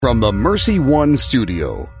From the Mercy One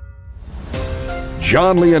studio,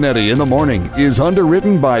 Jon Leonetti in the Morning is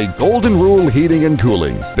underwritten by Golden Rule Heating and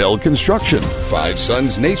Cooling, Bell Construction, Five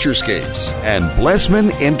Sons Naturescapes, and Blessman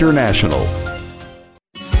International.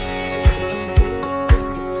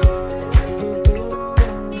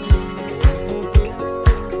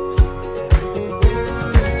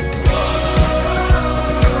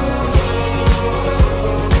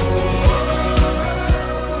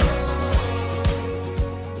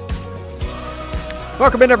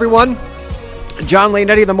 Welcome in, everyone. Jon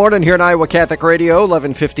Leonetti in the Morning here on Iowa Catholic Radio,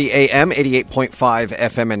 1150 AM, 88.5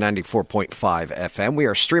 FM, and 94.5 FM. We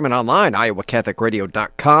are streaming online,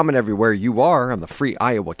 iowacatholicradio.com, and everywhere you are on the free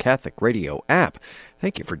Iowa Catholic Radio app.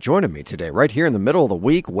 Thank you for joining me today, right here in the middle of the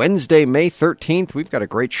week, Wednesday, May 13th. We've got a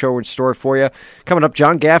great show in store for you. Coming up,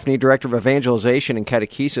 John Gaffney, Director of Evangelization and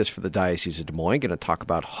Catechesis for the Diocese of Des Moines, going to talk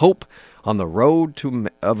about hope on the road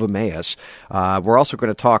of Emmaus. We're also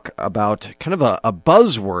going to talk about kind of a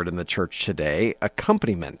buzzword in the church today,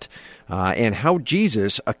 accompaniment, and how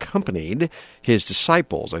Jesus accompanied his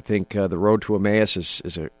disciples. I think the road to Emmaus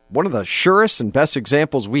is one of the surest and best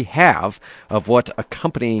examples we have of what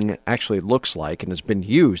accompanying actually looks like and has been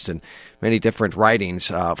used in many different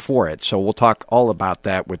writings for it. So we'll talk all about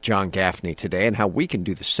that with John Gaffney today and how we can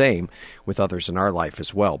do the same with others in our life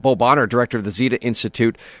as well. Bo Bonner, Director of the Zeta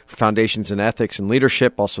Institute for Foundations in Ethics and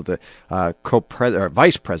Leadership, also the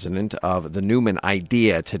Vice President of the Newman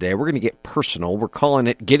Idea today. We're going to get personal. We're calling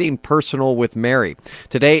it Getting Personal with Mary.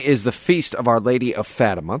 Today is the Feast of Our Lady of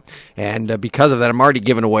Fatima, and because of that, I'm already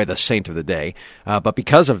giving away the Saint of the Day. But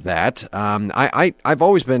because of that, I've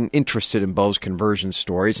always been interested in Bo's conversion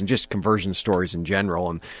stories and just conversion stories in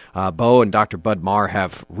general. And Bo and Dr. Bud Marr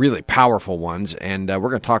have really powerful ones, and we're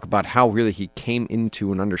going to talk about how really he came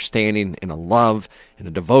into an understanding and a love and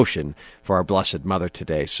a devotion for our Blessed Mother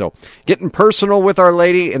today. So getting personal with Our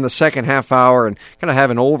Lady in the second half hour, and kind of have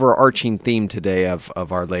an overarching theme today of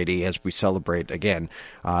Our Lady as we celebrate, again,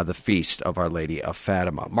 the Feast of Our Lady of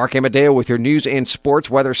Fatima. Mark Amadeo with your news and sports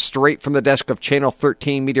weather straight from the desk of Channel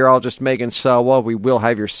 13 meteorologist Megan Selwa. We will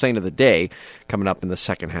have your Saint of the Day coming up in the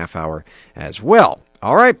second half hour as well.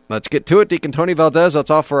 All right, let's get to it. Deacon Tony Valdez, let's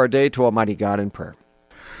offer our day to Almighty God in prayer.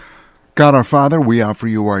 God our Father, we offer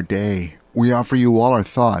you our day. We offer you all our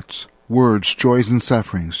thoughts, words, joys, and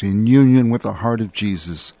sufferings in union with the heart of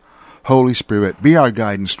Jesus. Holy Spirit, be our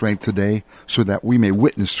guide and strength today so that we may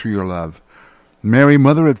witness to your love. Mary,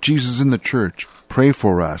 Mother of Jesus in the Church, pray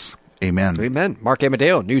for us. Amen. Amen. Mark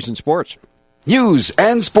Amadeo, news and sports. News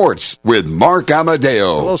and Sports with Mark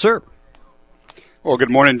Amadeo. Hello, sir. Well,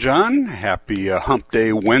 good morning, John. Happy Hump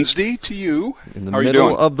Day Wednesday to you. In the How are you middle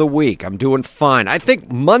doing? of the week. I'm doing fine. I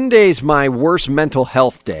think Monday's my worst mental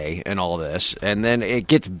health day in all this, and then it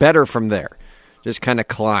gets better from there. Just kind of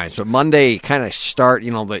climbs. But Monday, kind of start,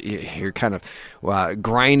 you're kind of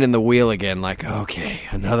grinding the wheel again, like, okay,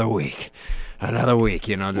 another week,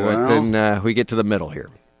 then we get to the middle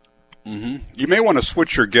here. Mm-hmm. You may want to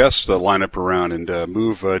switch your guest lineup around and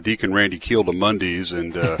move Deacon Randy Keel to Mondays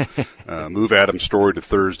and move Adam Story to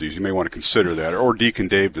Thursdays. You may want to consider that, or Deacon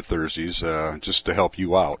Dave to Thursdays, just to help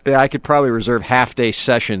you out. Yeah, I could probably reserve half-day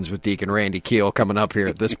sessions with Deacon Randy Keel coming up here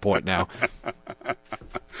at this point now.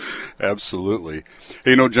 Absolutely.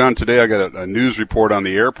 Hey, John, today I got a news report on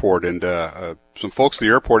the airport, and some folks at the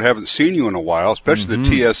airport haven't seen you in a while, especially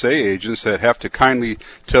the TSA agents that have to kindly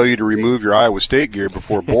tell you to remove your Iowa State gear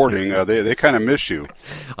before boarding. They kind of miss you.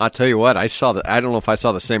 I'll tell you what, I don't know if I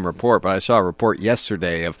saw the same report, but I saw a report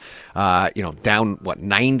yesterday of, down,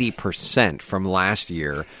 90% from last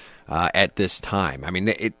year. At this time. I mean,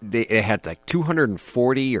 it had like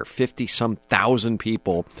 240 or 50-some thousand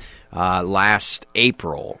people last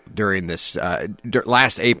April during this,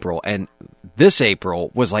 last April, and this April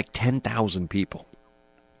was like 10,000 people.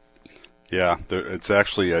 Yeah, it's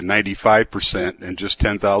actually 95%, and just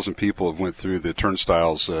 10,000 people have went through the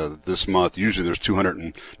turnstiles this month. Usually there's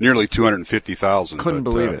nearly 250,000. Couldn't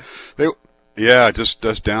believe it. Yeah, just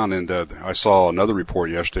down, and I saw another report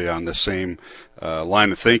yesterday on the same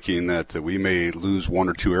line of thinking that we may lose one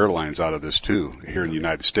or two airlines out of this too here in the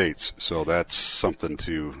United States. So that's something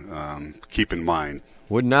to keep in mind.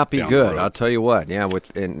 Would not be good, I'll tell you what. Yeah,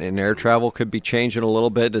 and air travel could be changing a little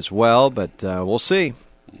bit as well, but we'll see.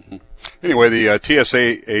 Mm-hmm. Anyway, the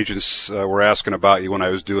TSA agents were asking about you when I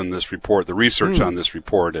was doing this report, the research on this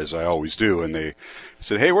report, as I always do, and they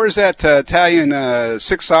said, hey, where's that Italian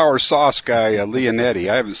 6-hour sauce guy, Leonetti?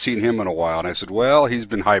 I haven't seen him in a while. And I said, well, he's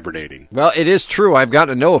been hibernating. Well, it is true. I've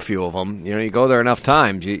gotten to know a few of them. You go there enough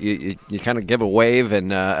times, you kind of give a wave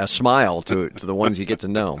and a smile to the ones you get to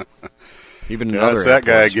know. Even in other that's that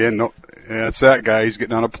airports. guy again. Yeah, it's that guy. He's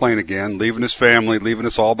getting on a plane again, leaving his family, leaving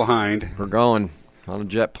us all behind. We're going on a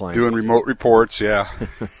jet plane. Doing remote reports, yeah.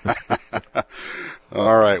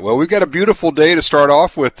 All right. Well, we've got a beautiful day to start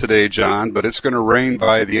off with today, John, but it's going to rain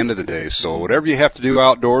by the end of the day. So whatever you have to do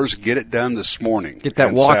outdoors, get it done this morning. Get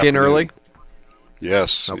that walk in early?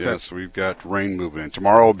 Yes, okay. Yes. We've got rain moving in.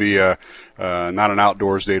 Tomorrow will be not an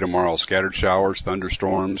outdoors day tomorrow. Scattered showers,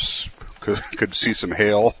 thunderstorms. Could see some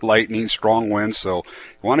hail, lightning, strong winds. So you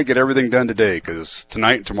want to get everything done today because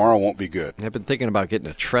tonight and tomorrow won't be good. I've been thinking about getting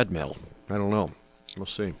a treadmill. I don't know. We'll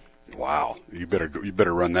see. Wow, you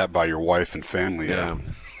better run that by your wife and family. Yeah.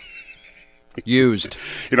 Used.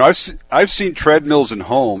 You know, I've seen treadmills in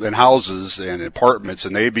houses and apartments,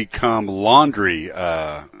 and they become laundry.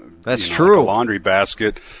 That's true. Like a laundry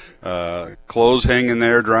basket. Clothes hanging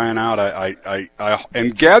there, drying out. I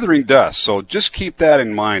and gathering dust. So just keep that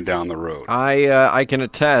in mind down the road. I can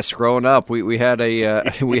attest. Growing up, we had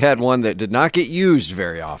we had one that did not get used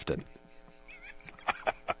very often.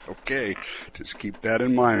 Okay, just keep that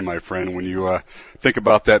in mind, my friend, when you think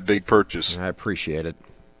about that big purchase. I appreciate it.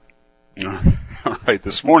 All right,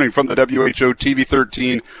 this morning from the WHO TV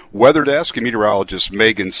 13 weather desk, meteorologist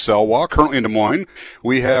Megan Selwa. Currently in Des Moines,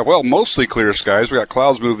 we have, mostly clear skies. We got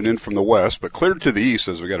clouds moving in from the west, but clear to the east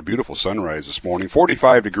as we got a beautiful sunrise this morning.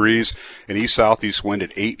 45 degrees, an east-southeast wind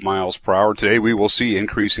at 8 miles per hour. Today we will see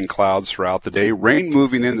increasing clouds throughout the day. Rain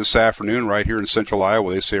moving in this afternoon right here in central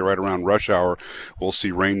Iowa. They say right around rush hour we'll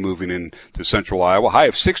see rain moving in to central Iowa. High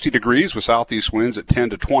of 60 degrees with southeast winds at 10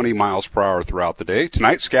 to 20 miles per hour throughout the day.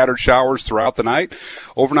 Tonight, scattered showers throughout the night.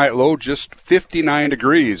 Overnight low just 59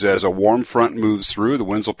 degrees as a warm front moves through. The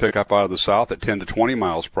winds will pick up out of the south at 10 to 20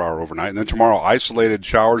 miles per hour overnight. And then tomorrow, isolated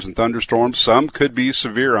showers and thunderstorms. Some could be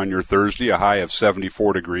severe on your Thursday, a high of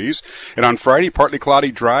 74 degrees. And on Friday, partly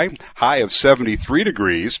cloudy, dry, high of 73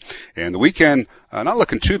 degrees. And the weekend, not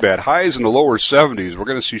looking too bad. Highs in the lower 70s. We're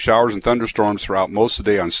going to see showers and thunderstorms throughout most of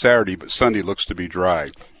the day on Saturday, but Sunday looks to be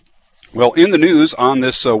dry. Well, in the news on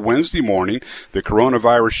this Wednesday morning, the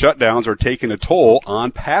coronavirus shutdowns are taking a toll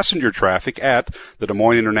on passenger traffic at the Des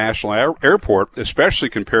Moines International Airport, especially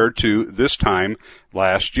compared to this time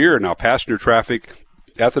last year. Now, passenger traffic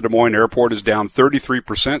at the Des Moines Airport is down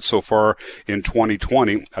 33% so far in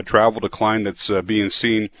 2020, a travel decline that's being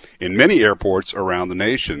seen in many airports around the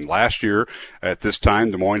nation. Last year, at this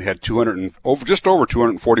time, Des Moines had just over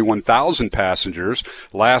 241,000 passengers.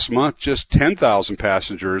 Last month, just 10,000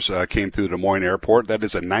 passengers came through the Des Moines Airport. That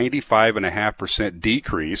is a 95.5%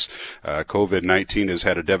 decrease. COVID-19 has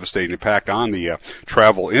had a devastating impact on the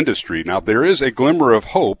travel industry. Now, there is a glimmer of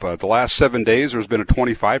hope. The last 7 days, there's been a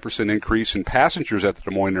 25% increase in passengers at the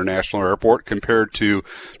Des Moines International Airport compared to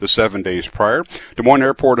the 7 days prior. Des Moines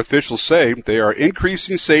Airport officials say they are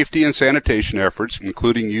increasing safety and sanitation efforts,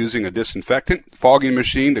 including using a disinfectant, fogging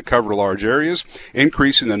machine to cover large areas,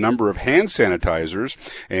 increasing the number of hand sanitizers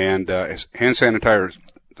and hand sanitizer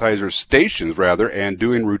stations, and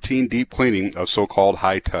doing routine deep cleaning of so-called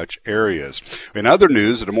high-touch areas. In other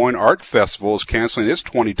news, the Des Moines Art Festival is canceling its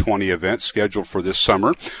 2020 event scheduled for this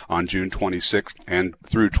summer on June 26th and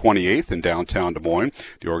through 28th in downtown Des Moines.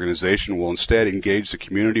 The organization will instead engage the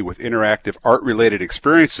community with interactive art-related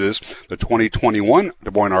experiences. The 2021 Des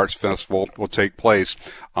Moines Arts Festival will take place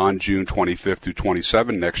on June 25th through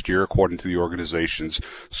 27th next year, according to the organization's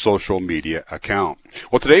social media account.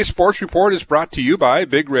 Well, today's sports report is brought to you by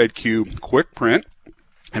Big Red Q Quick Print.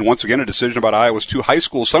 And once again, a decision about Iowa's 2 high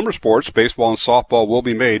school summer sports, baseball and softball, will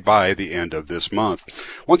be made by the end of this month.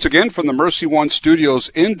 Once again, from the Mercy One Studios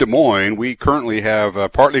in Des Moines, we currently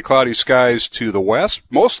have partly cloudy skies to the west,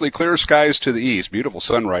 mostly clear skies to the east. Beautiful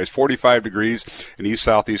sunrise, 45 degrees, an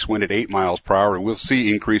east-southeast wind at 8 miles per hour. And we'll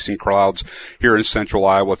see increasing clouds here in central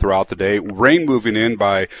Iowa throughout the day. Rain moving in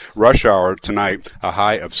by rush hour tonight, a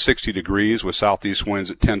high of 60 degrees with southeast winds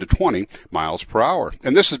at 10 to 20 miles per hour.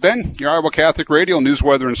 And this has been your Iowa Catholic Radio News,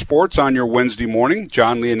 Weather, and Sports on your Wednesday morning.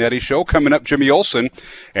 Jon Leonetti Show. Coming up, Jimmy Olson,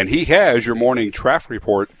 and he has your morning traffic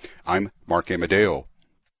report. I'm Mark Amadeo.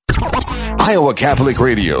 Iowa Catholic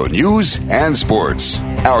Radio News and Sports.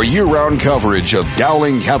 Our year-round coverage of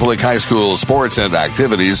Dowling Catholic High School sports and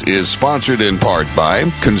activities is sponsored in part by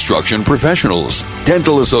Construction Professionals,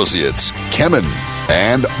 Dental Associates, Kemen,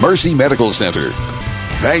 and Mercy Medical Center.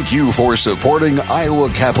 Thank you for supporting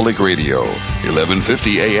Iowa Catholic Radio,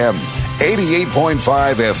 1150 AM,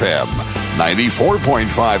 88.5 FM,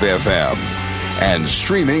 94.5 FM, and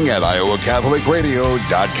streaming at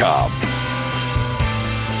iowacatholicradio.com.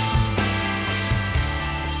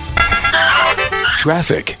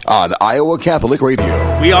 Traffic on Iowa Catholic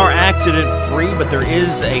Radio. We are accident-free, but there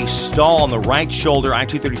is a stall on the right shoulder,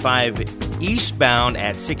 I-235 eastbound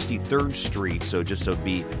at 63rd Street. So just to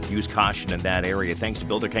use caution in that area. Thanks to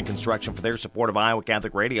Builder Ken Construction for their support of Iowa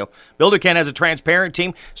Catholic Radio. Builder Ken has a transparent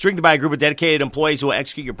team strengthened by a group of dedicated employees who will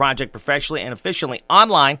execute your project professionally and efficiently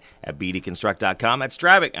online at bdconstruct.com. That's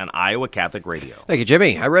Stravic on Iowa Catholic Radio. Thank you,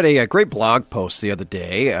 Jimmy. I read a great blog post the other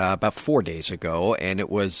day, about 4 days ago, and it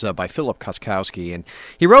was by Philip Koskowski, and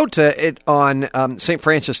he wrote it on St.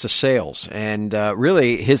 Francis de Sales, and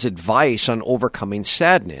really his advice on overcoming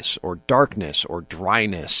sadness or darkness or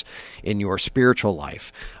dryness in your spiritual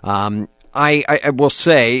life. I will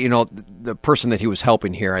say, the person that he was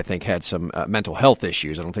helping here, I think, had some mental health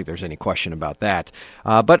issues. I don't think there's any question about that.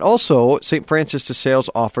 But also, St. Francis de Sales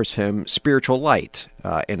offers him spiritual light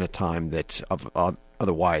in a time that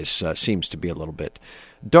otherwise seems to be a little bit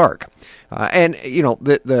dark. And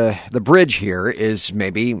the bridge here is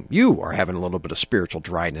maybe you are having a little bit of spiritual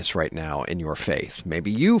dryness right now in your faith.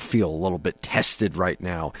 Maybe you feel a little bit tested right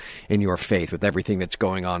now in your faith with everything that's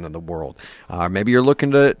going on in the world. Maybe you're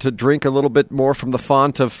looking to drink a little bit more from the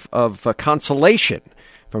font of consolation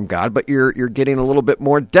from God, but you're getting a little bit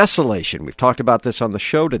more desolation. We've talked about this on the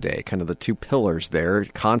show today, kind of the two pillars there,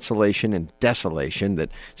 consolation and desolation,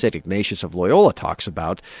 that St. Ignatius of Loyola talks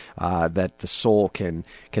about, that the soul can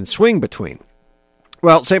swing between.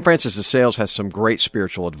 Well, St. Francis de Sales has some great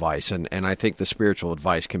spiritual advice, and I think the spiritual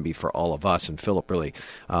advice can be for all of us, and Philip really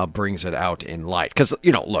brings it out in light. Because,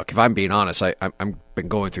 look, if I'm being honest, I've been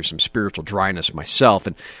going through some spiritual dryness myself,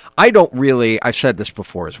 and I've said this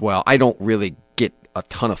before as well, I don't really get a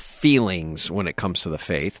ton of feelings when it comes to the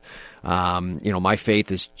faith. My faith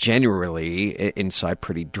is generally inside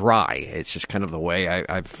pretty dry. It's just kind of the way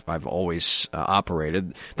I've always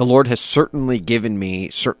operated. The Lord has certainly given me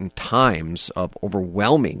certain times of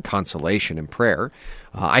overwhelming consolation and prayer.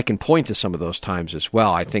 I can point to some of those times as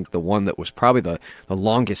well. I think the one that was probably the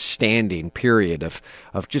longest standing period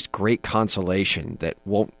of just great consolation that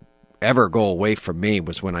won't ever go away from me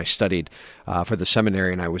was when I studied for the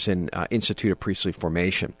seminary, and I was in Institute of Priestly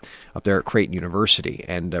Formation up there at Creighton University,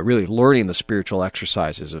 and really learning the spiritual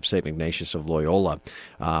exercises of St. Ignatius of Loyola.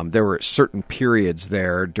 There were certain periods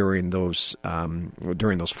there during those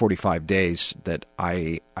 45 days that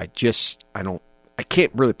I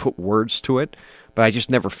can't really put words to it, but I just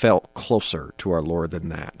never felt closer to our Lord than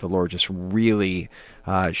that. The Lord just really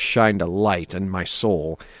shined a light in my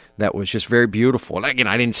soul that was just very beautiful. And again,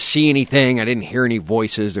 I didn't see anything. I didn't hear any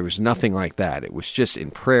voices. There was nothing like that. It was just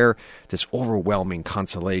in prayer, this overwhelming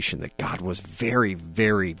consolation that God was very,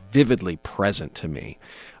 very vividly present to me.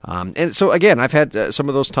 And so, again, I've had some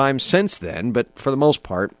of those times since then, but for the most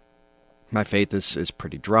part, my faith is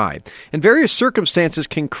pretty dry. And various circumstances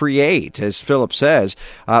can create, as Philip says,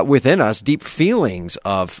 within us deep feelings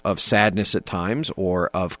of sadness at times, or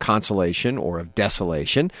of consolation, or of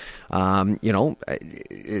desolation.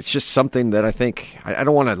 It's just something that I think, I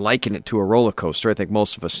don't want to liken it to a roller coaster. I think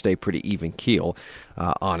most of us stay pretty even keel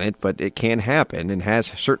on it, but it can happen, and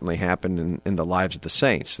has certainly happened in the lives of the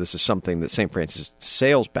saints. This is something that St. Francis de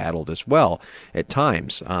Sales battled as well at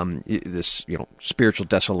times. This spiritual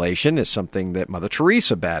desolation is something that Mother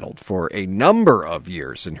Teresa battled for a number of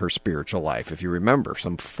years in her spiritual life. If you remember,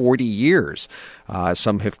 some 40 years.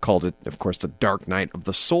 Some have called it, of course, the dark night of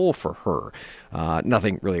the soul for her.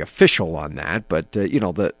 Nothing really official on that, but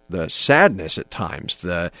the sadness at times,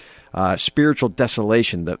 the spiritual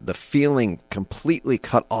desolation, the feeling completely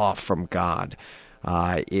cut off from God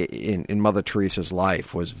in Mother Teresa's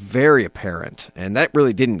life was very apparent, and that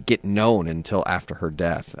really didn't get known until after her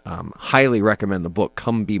death. Highly recommend the book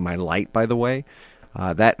Come Be My Light, by the way.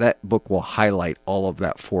 That book will highlight all of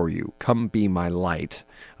that for you. Come Be My Light.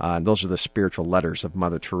 Those are the spiritual letters of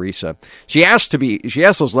Mother Teresa. She asked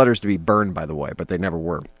those letters to be burned, by the way, but they never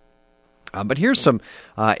were. But here's some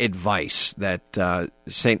advice that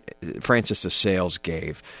St. Francis de Sales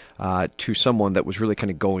gave to someone that was really kind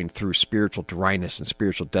of going through spiritual dryness and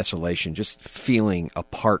spiritual desolation, just feeling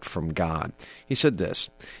apart from God. He said this: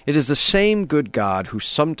 "It is the same good God who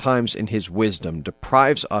sometimes in his wisdom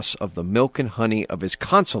deprives us of the milk and honey of his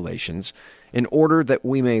consolations in order that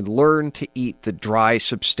we may learn to eat the dry,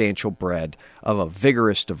 substantial bread of a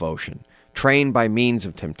vigorous devotion, trained by means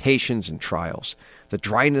of temptations and trials. The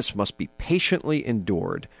dryness must be patiently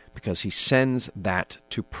endured, because he sends that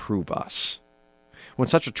to prove us." When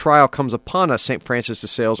such a trial comes upon us, St. Francis de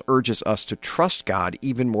Sales urges us to trust God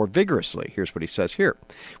even more vigorously. Here's what he says here: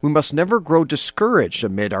 "We must never grow discouraged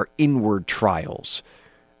amid our inward trials,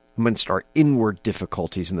 amidst our inward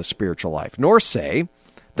difficulties in the spiritual life, nor say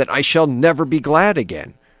that I shall never be glad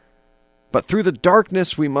again. But through the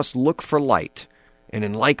darkness we must look for light, And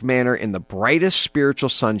in like manner, in the brightest spiritual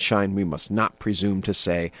sunshine, we must not presume to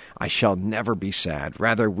say, I shall never be sad.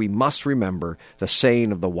 Rather, we must remember the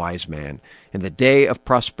saying of the wise man, in the day of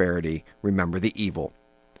prosperity, remember the evil.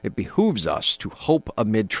 It behooves us to hope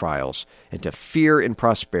amid trials and to fear in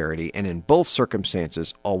prosperity, and in both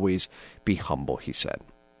circumstances always be humble, he said.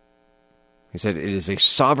 He said, it is a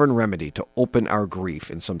sovereign remedy to open our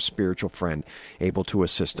grief in some spiritual friend able to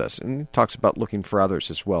assist us. And he talks about looking for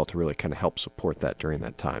others as well to really kind of help support that during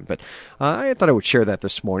that time. But I thought I would share that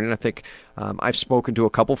this morning. I think I've spoken to a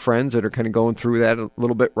couple friends that are kind of going through that a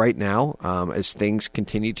little bit right now as things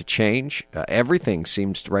continue to change. Everything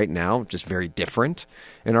seems right now just very different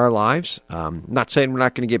in our lives. Not saying we're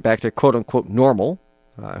not going to get back to quote-unquote normal.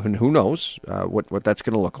 Who knows what that's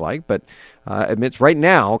going to look like. But amidst right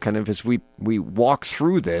now, kind of as we walk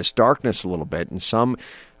through this darkness a little bit, and some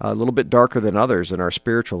a little bit darker than others in our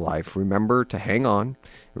spiritual life, remember to hang on.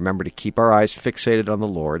 Remember to keep our eyes fixated on the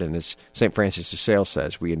Lord. And as St. Francis de Sales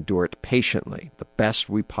says, we endure it patiently, the best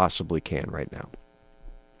we possibly can right now.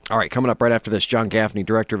 All right, coming up right after this, John Gaffney,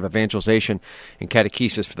 Director of Evangelization and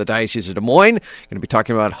Catechesis for the Diocese of Des Moines, going to be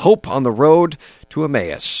talking about hope on the road to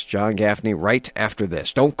Emmaus. John Gaffney right after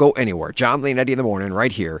this. Don't go anywhere. Jon Leonetti in the morning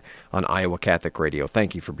right here on Iowa Catholic Radio.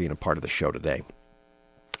 Thank you for being a part of the show today.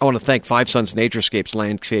 I want to thank Five Sons Naturescapes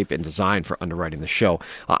Landscape and Design for underwriting the show.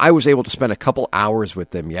 I was able to spend a couple hours with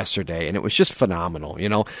them yesterday, and it was just phenomenal. You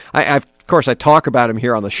know, of course, I talk about them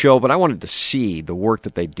here on the show, but I wanted to see the work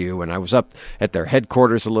that they do, and I was up at their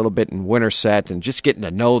headquarters a little bit in Winterset and just getting to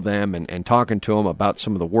know them and talking to them about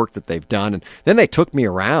some of the work that they've done. And then they took me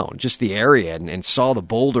around just the area and saw the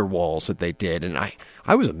boulder walls that they did, and I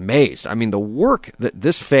was amazed. I mean, the work that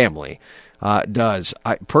this family does,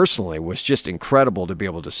 I personally was just incredible to be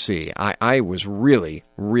able to see. I was really,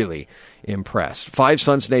 really impressed. Five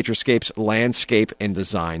Sons Naturescapes Landscape and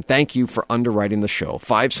Design. Thank you for underwriting the show.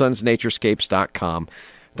 FiveSonsNaturescapes.com.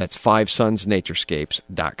 That's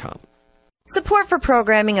FiveSonsNaturescapes.com. Support for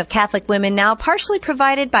programming of Catholic Women Now partially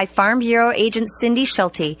provided by Farm Bureau agent Cindy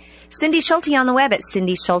Schulte. Cindy Schulte on the web at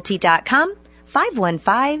cindyschulte.com,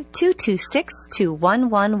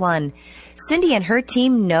 515-226-2111. Cindy and her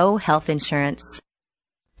team know health insurance.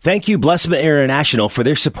 Thank you, Blessman International, for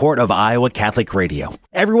their support of Iowa Catholic Radio.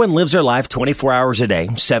 Everyone lives their life 24 hours a day,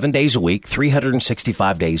 7 days a week,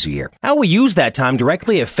 365 days a year. How we use that time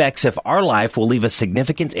directly affects if our life will leave a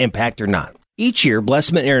significant impact or not. Each year,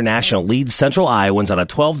 Blessman International leads Central Iowans on a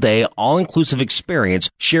 12-day, all-inclusive experience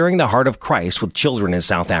sharing the heart of Christ with children in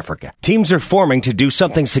South Africa. Teams are forming to do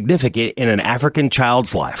something significant in an African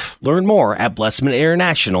child's life. Learn more at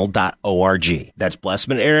blessmaninternational.org. That's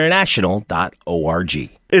blessmaninternational.org.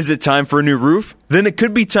 Is it time for a new roof? Then it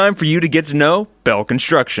could be time for you to get to know Bell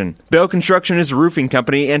Construction. Bell Construction is a roofing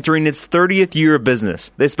company entering its 30th year of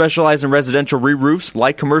business. They specialize in residential re-roofs,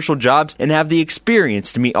 like commercial jobs, and have the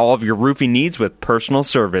experience to meet all of your roofing needs with personal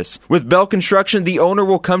service. With Bell Construction, the owner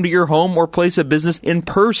will come to your home or place of business in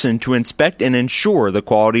person to inspect and ensure the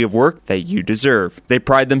quality of work that you deserve. They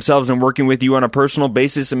pride themselves in working with you on a personal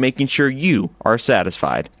basis and making sure you are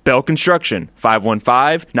satisfied. Bell Construction,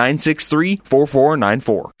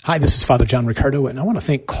 515-963-4494. Hi, this is Father John Ricardo, and I want to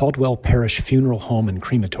thank Caldwell Parish Funeral Home and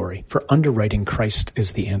Crematory for underwriting Christ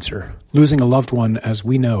is the Answer. Losing a loved one, as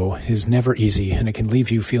we know, is never easy, and it can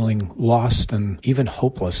leave you feeling lost and even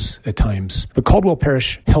hopeless at times. But Caldwell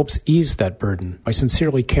Parish helps ease that burden by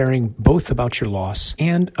sincerely caring both about your loss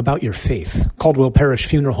and about your faith. Caldwell Parish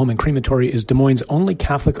Funeral Home and Crematory is Des Moines' only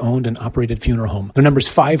Catholic-owned and operated funeral home. Their number is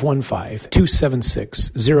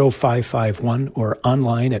 515-276-0551 or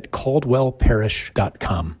online at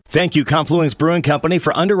caldwellparish.com. Thank you, Confluence Brewing Company,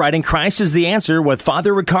 for underwriting Christ is the Answer with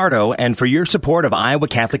Father Ricardo and for your support of Iowa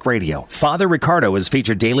Catholic Radio. Father Ricardo is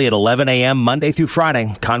featured daily at 11 a.m. Monday through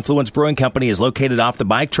Friday. Confluence Brewing Company is located off the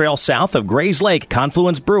bike trail south of Grays Lake,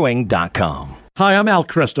 confluencebrewing.com. Hi, I'm Al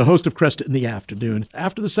Cresta, host of Cresta in the Afternoon.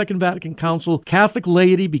 After the Second Vatican Council, Catholic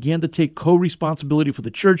laity began to take co-responsibility for the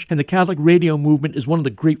Church, and the Catholic radio movement is one of the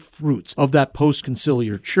great fruits of that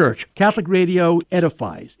post-conciliar Church. Catholic radio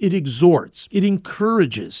edifies, it exhorts, it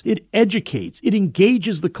encourages, it educates, it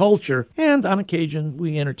engages the culture, and on occasion,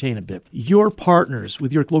 we entertain a bit. You're partners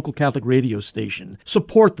with your local Catholic radio station.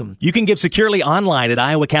 Support them. You can give securely online at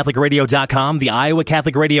iowacatholicradio.com, the Iowa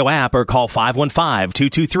Catholic Radio app, or call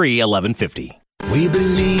 515-223-1150. We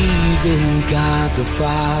believe in God the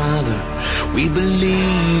Father. We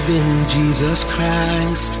believe in Jesus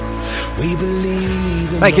Christ. We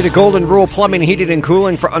believe in Thank you to Golden Rule Plumbing, Heating, and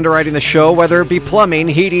Cooling for underwriting the show. Whether it be plumbing,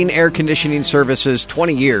 heating, air conditioning services,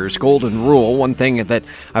 20 years, Golden Rule. One thing that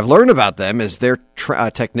I've learned about them is they're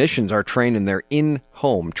technicians are trained in their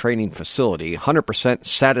in-home training facility. 100%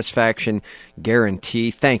 satisfaction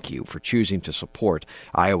guarantee. Thank you for choosing to support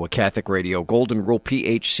Iowa Catholic Radio.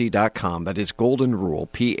 GoldenRulePHC.com. That is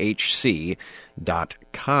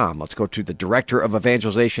GoldenRulePHC.com. Let's go to the Director of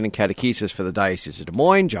Evangelization and Catechesis for the Diocese of Des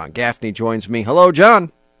Moines. Jon Gaffney joins me. Hello,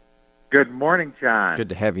 John. Good morning, John. Good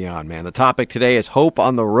to have you on, man. The topic today is hope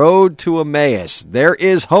on the road to Emmaus. There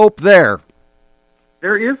is hope there.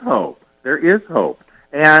 There is hope. There is hope,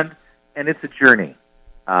 and it's a journey.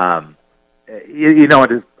 It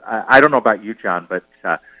is. I don't know about you, John, but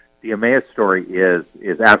the Emmaus story is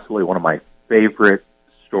absolutely one of my favorite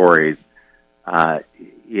stories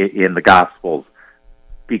in the Gospels,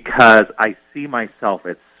 because I see myself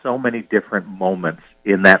at so many different moments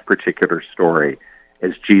in that particular story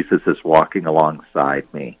as Jesus is walking alongside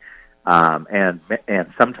me. And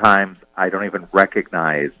sometimes I don't even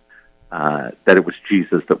recognize that it was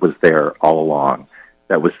Jesus that was there all along,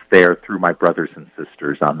 that was there through my brothers and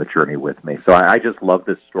sisters on the journey with me. So I just love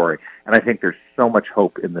this story, and I think there's so much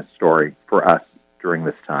hope in this story for us during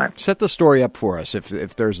this time. Set the story up for us,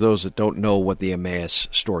 if there's those that don't know what the Emmaus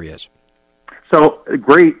story is. So,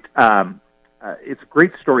 great. It's a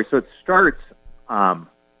great story. So it starts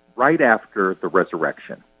right after the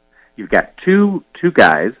resurrection. You've got two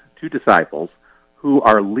disciples, who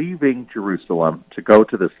are leaving Jerusalem to go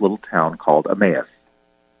to this little town called Emmaus.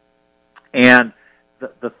 And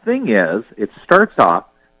the thing is, it starts off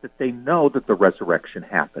that they know that the resurrection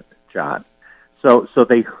happened, John. So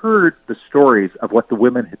they heard the stories of what the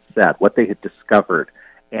women had said, what they had discovered,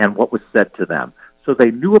 and what was said to them. So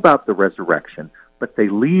they knew about the resurrection, but they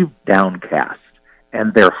leave downcast.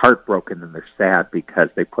 And they're heartbroken and they're sad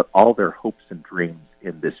because they put all their hopes and dreams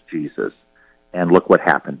in this Jesus. And look what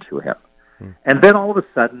happened to him. And then all of a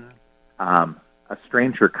sudden, a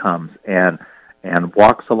stranger comes and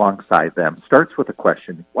walks alongside them, starts with a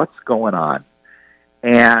question, what's going on?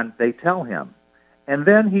 And they tell him. And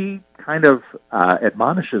then he kind of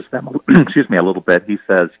admonishes them, a little bit. He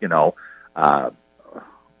says, well,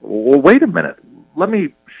 wait a minute. Let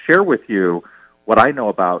me share with you what I know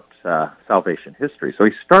about salvation history. So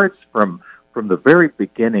he starts from the very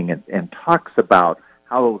beginning and talks about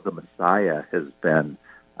how the Messiah has been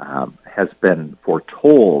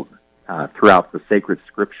foretold throughout the sacred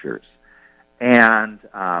scriptures. And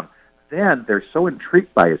then they're so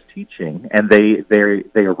intrigued by his teaching, and they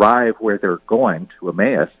arrive where they're going to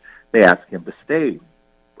Emmaus. They ask him to stay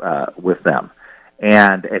with them,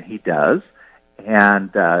 and he does.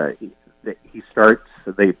 And he starts.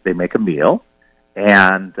 They make a meal,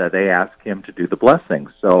 and they ask him to do the blessing.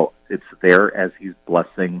 So it's there as he's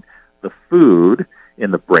blessing the food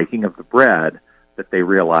in the breaking of the bread that they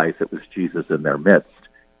realize it was Jesus in their midst.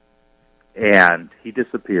 And he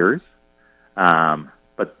disappears,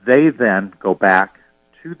 but they then go back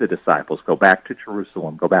to the disciples, go back to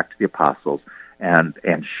Jerusalem, go back to the apostles, and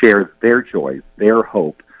share their joy, their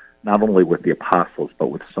hope, not only with the apostles, but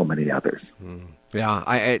with so many others. Yeah,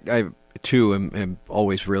 I too am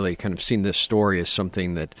always really kind of seen this story as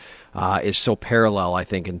something that is so parallel, I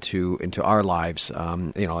think, into our lives.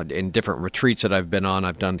 In different retreats that I've been on,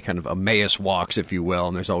 I've done kind of Emmaus walks, if you will,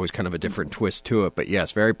 and there's always kind of a different twist to it. But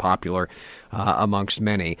yes, very popular amongst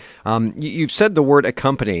many. You've said the word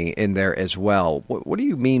accompany in there as well. What do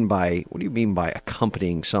you mean by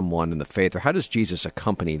accompanying someone in the faith, or how does Jesus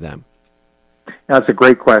accompany them? That's a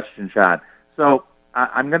great question, John. So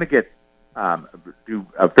I'm going to do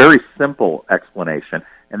a very simple explanation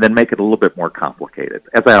and then make it a little bit more complicated,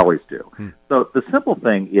 as I always do. So the simple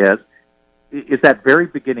thing is that very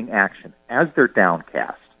beginning action as they're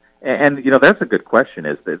downcast. And that's a good question,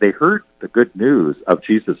 is that they heard the good news of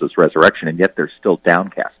Jesus' resurrection, and yet they're still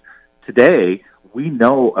downcast. Today, we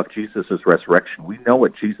know of Jesus' resurrection. We know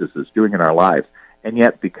what Jesus is doing in our lives. And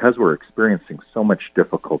yet, because we're experiencing so much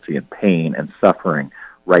difficulty and pain and suffering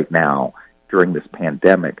right now during this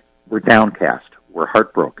pandemic, we're downcast. We're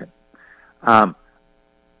heartbroken.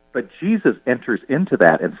 But Jesus enters into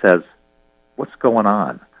that and says, what's going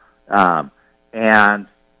on? And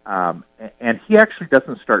he actually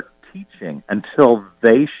doesn't start teaching until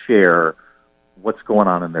they share what's going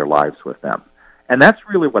on in their lives with them. And that's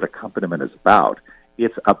really what accompaniment is about.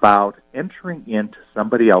 It's about entering into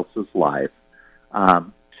somebody else's life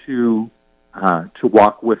to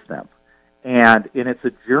walk with them. And it's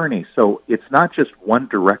a journey, so it's not just one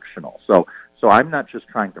directional. So I'm not just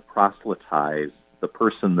trying to proselytize the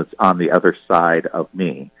person that's on the other side of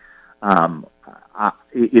me.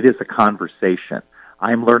 It is a conversation.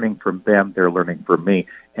 I'm learning from them, they're learning from me,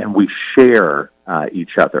 and we share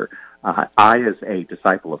each other. I, as a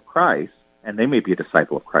disciple of Christ, and they may be a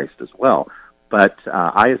disciple of Christ as well, But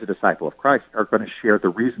I, as a disciple of Christ, are going to share the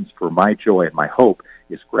reasons for my joy and my hope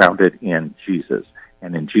is grounded in Jesus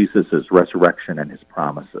and in Jesus' resurrection and his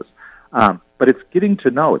promises. But it's getting to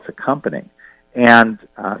know, it's accompanying. And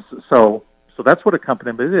so that's what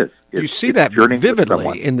accompaniment is. You see that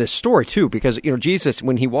vividly in this story, too, because, Jesus,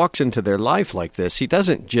 when he walks into their life like this, he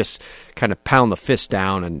doesn't just kind of pound the fist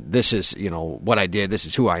down and this is, what I did, this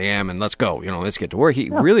is who I am, and let's go, let's get to work.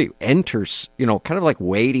 He really enters, kind of like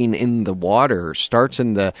wading in the water, starts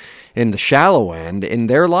in the shallow end in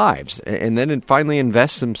their lives, and then finally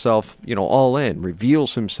invests himself, all in,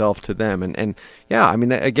 reveals himself to them. And yeah, I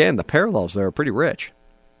mean, again, the parallels there are pretty rich.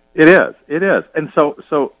 It is. And so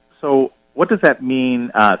what does that mean?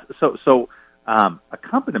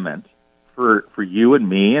 Accompaniment for you and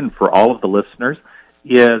me and for all of the listeners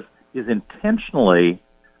is intentionally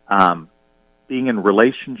being in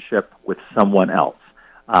relationship with someone else.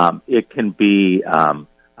 It can be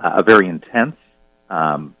a very intense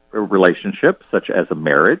relationship, such as a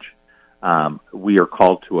marriage. We are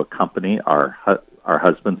called to accompany our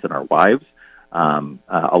husbands and our wives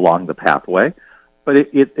along the pathway. But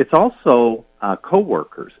it's also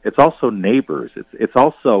coworkers. It's also neighbors. It's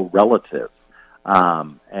also relatives,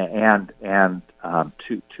 and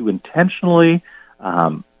to intentionally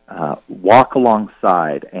walk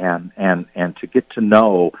alongside and to get to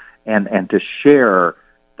know and to share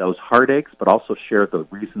those heartaches, but also share the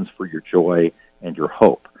reasons for your joy and your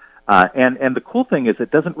hope. And the cool thing is,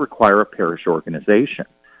 it doesn't require a parish organization.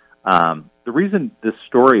 The reason this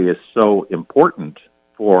story is so important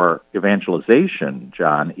for evangelization,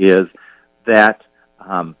 John, is that,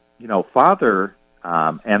 Father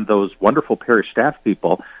and those wonderful parish staff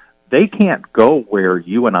people, they can't go where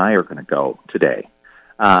you and I are going to go today.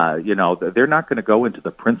 They're not going to go into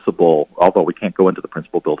the principal, although we can't go into the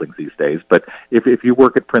principal buildings these days, but if you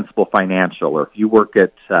work at Principal Financial, or if you work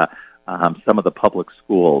at some of the public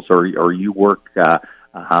schools, or you work at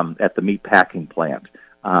the meat packing plant,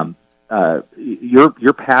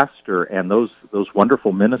 your pastor and those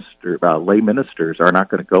wonderful lay ministers are not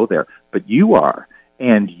going to go there, but you are,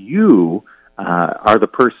 and you are the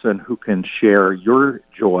person who can share your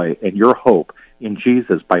joy and your hope in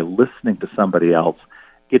Jesus by listening to somebody else,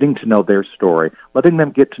 getting to know their story, letting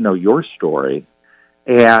them get to know your story,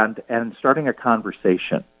 and starting a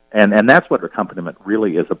conversation, and that's what accompaniment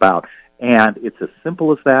really is about. And it's as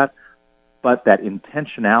simple as that, but that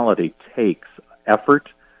intentionality takes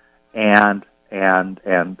effort. And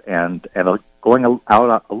going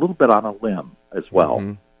out a little bit on a limb as well.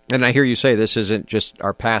 Mm-hmm. And I hear you say this isn't just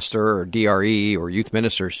our pastor or DRE or youth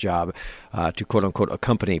minister's job to quote unquote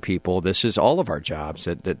accompany people. This is all of our jobs.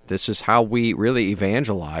 That this is how we really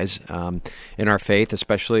evangelize in our faith,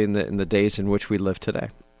 especially in the days in which we live today.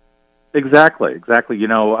 Exactly.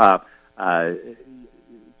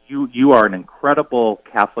 You are an incredible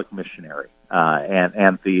Catholic missionary,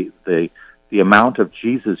 and the amount of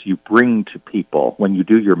Jesus you bring to people when you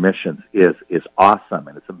do your missions is awesome,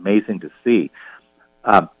 and it's amazing to see.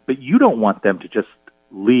 But you don't want them to just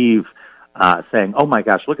leave saying, oh my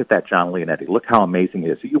gosh, look at that Jon Leonetti, look how amazing it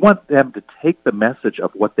is. You want them to take the message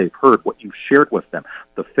of what they've heard, what you've shared with them,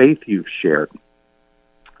 the faith you've shared,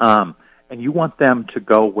 and you want them to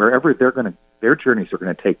go wherever their journeys are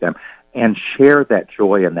going to take them, and share that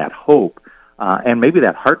joy and that hope, and maybe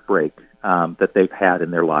that heartbreak that they've had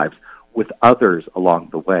in their lives with others along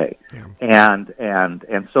the way. Yeah. And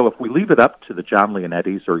so if we leave it up to the Jon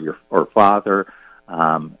Leonettis or Father,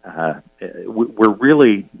 we're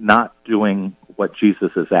really not doing what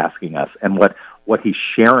Jesus is asking us and what he's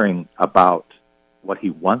sharing about what he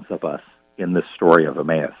wants of us in this story of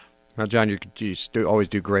Emmaus. Well, John, you always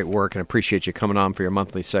do great work, and appreciate you coming on for your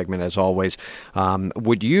monthly segment, as always.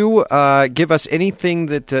 Would you give us anything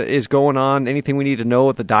that is going on, anything we need to know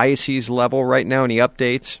at the diocese level right now, any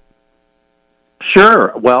updates?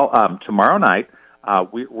 Sure. Well, tomorrow night,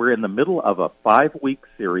 we're in the middle of a 5-week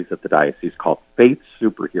series at the diocese called Faith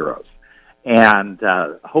Superheroes. And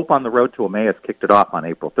Hope on the Road to Emmaus kicked it off on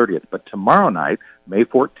April 30th. But tomorrow night, May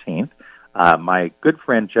 14th, my good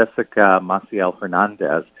friend Jessica Maciel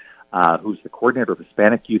Hernandez, who's the coordinator of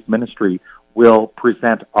Hispanic Youth Ministry, will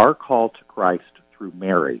present Our Call to Christ Through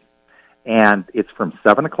Mary. And it's from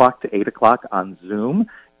 7 o'clock to 8 o'clock on Zoom.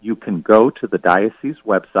 You can go to the diocese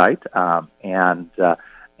website and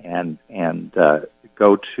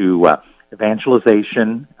go to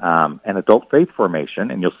evangelization and adult faith formation,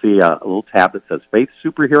 and you'll see a little tab that says Faith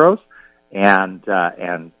Superheroes, and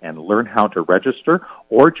learn how to register,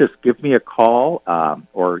 or just give me a call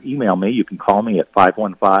or email me. You can call me at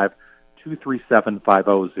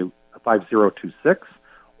 515-237-5026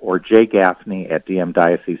 or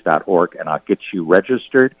jgaffney@dmdiocese.org, and I'll get you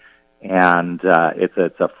registered and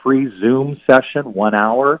it's a free Zoom session, 1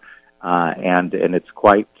 hour, and it's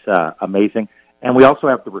quite amazing. And we also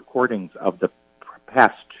have the recordings of the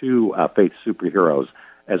past two faith superheroes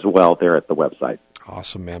as well there at the website.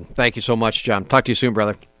 Awesome, man. Thank you so much, John. Talk to you soon,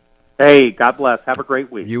 brother. Hey, God bless. Have a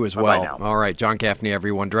great week. You as Bye-bye well. now. All right, John Gaffney,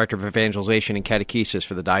 everyone, Director of Evangelization and Catechesis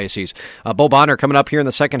for the Diocese. Bo Bonner coming up here in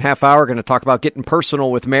the second half hour, going to talk about getting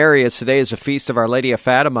personal with Mary, as today is a feast of Our Lady of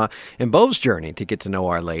Fatima, and Bo's journey to get to know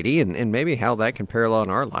Our Lady, and maybe how that can parallel in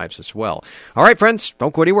our lives as well. All right, friends,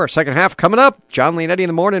 don't go anywhere. Second half coming up. Jon Leonetti in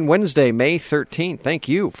the morning, Wednesday, May 13th. Thank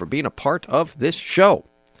you for being a part of this show.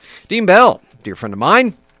 Dean Bell, dear friend of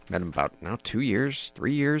mine. Met him about 2 years,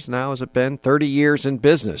 3 years now has it been? 30 years in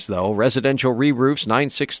business, though. Residential re-roofs,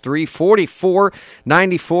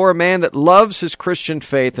 963-4494. A man that loves his Christian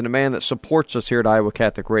faith and a man that supports us here at Iowa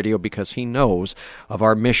Catholic Radio because he knows of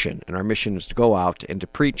our mission. And our mission is to go out and to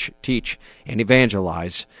preach, teach, and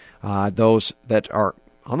evangelize those that are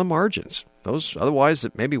on the margins. Those otherwise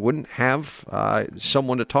that maybe wouldn't have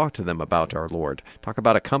someone to talk to them about our Lord. Talk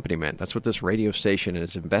about accompaniment. That's what this radio station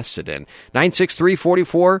is invested in.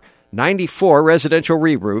 963-4494, residential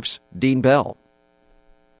re-roofs, Dean Bell.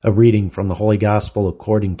 A reading from the Holy Gospel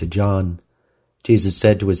according to John. Jesus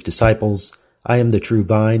said to his disciples, I am the true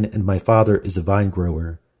vine, and my Father is a vine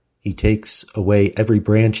grower. He takes away every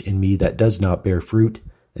branch in me that does not bear fruit,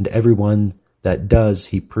 and every one that does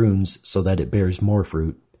he prunes so that it bears more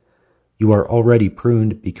fruit. You are already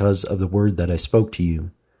pruned because of the word that I spoke to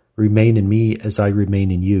you. Remain in me as I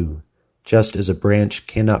remain in you. Just as a branch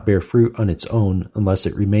cannot bear fruit on its own unless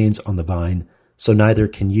it remains on the vine, so neither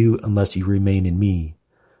can you unless you remain in me.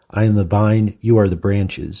 I am the vine, you are the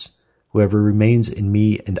branches. Whoever remains in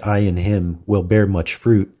me and I in him will bear much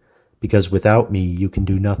fruit, because without me you can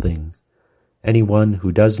do nothing. Anyone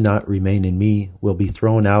who does not remain in me will be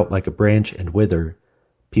thrown out like a branch and wither.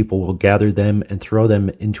 People will gather them and throw them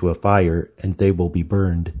into a fire, and they will be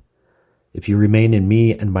burned. If you remain in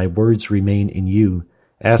me and my words remain in you,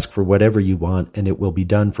 ask for whatever you want, and it will be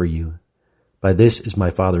done for you. By this is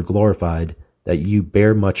my Father glorified, that you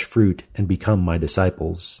bear much fruit and become my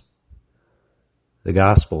disciples. The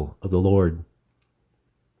Gospel of the Lord.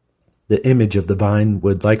 The image of the vine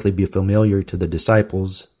would likely be familiar to the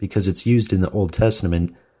disciples because it's used in the Old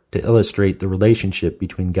Testament to illustrate the relationship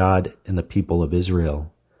between God and the people of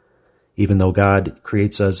Israel. Even though God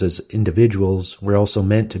creates us as individuals, we're also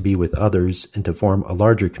meant to be with others and to form a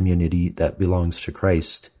larger community that belongs to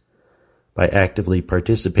Christ. By actively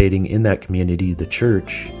participating in that community, the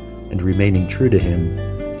Church, and remaining true to Him,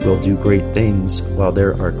 we'll do great things, while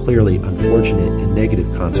there are clearly unfortunate and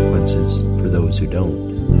negative consequences for those who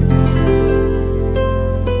don't.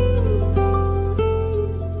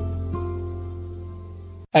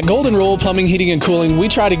 At Golden Rule Plumbing, Heating, and Cooling, we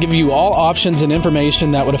try to give you all options and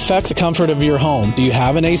information that would affect the comfort of your home. Do you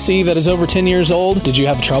have an AC that is over 10 years old? Did you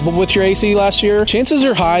have trouble with your AC last year? Chances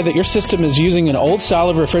are high that your system is using an old style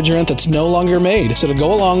of refrigerant that's no longer made. So to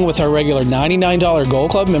go along with our regular $99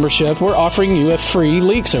 Gold Club membership, we're offering you a free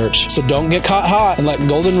leak search. So don't get caught hot and let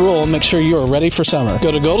Golden Rule make sure you are ready for summer. Go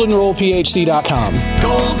to goldenrulephc.com.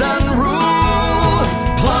 Golden Rule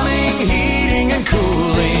Plumbing, Heating, and Cooling.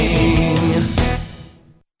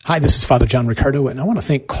 Hi, this is Father John Riccardo, and I want to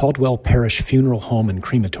thank Caldwell Parish Funeral Home and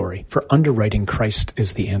Crematory for underwriting Christ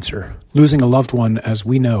is the Answer. Losing a loved one, as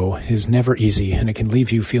we know, is never easy, and it can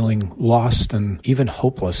leave you feeling lost and even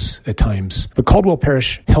hopeless at times. But Caldwell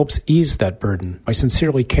Parish helps ease that burden by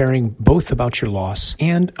sincerely caring both about your loss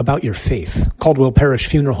and about your faith. Caldwell Parish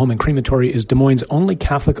Funeral Home and Crematory is Des Moines' only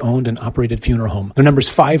Catholic-owned and operated funeral home. Their number is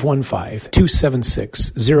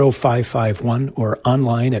 515-276-0551 or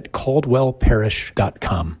online at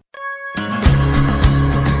caldwellparish.com.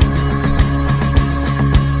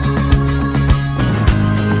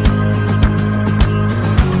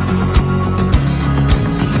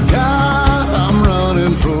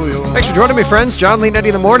 Thanks for joining me, friends. Jon Leonetti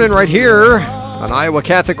in the morning right here on Iowa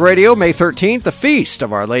Catholic Radio, May 13th, the Feast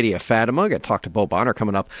of Our Lady of Fatima. Got to talk to Bo Bonner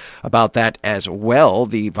coming up about that as well,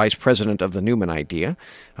 the Vice President of the Newman Idea,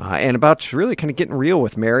 and about really kind of getting real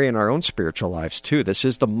with Mary in our own spiritual lives, too. This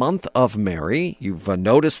is the month of Mary. You've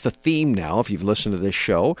noticed the theme now, if you've listened to this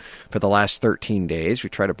show for the last 13 days. We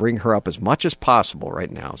try to bring her up as much as possible right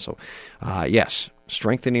now. So, yes,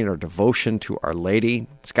 strengthening our devotion to Our Lady.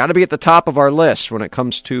 It's got to be at the top of our list when it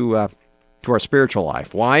comes to our spiritual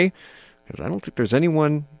life. Why? Because I don't think there's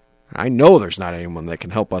anyone, I know there's not anyone that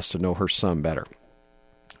can help us to know her son better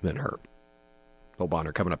than her. Bo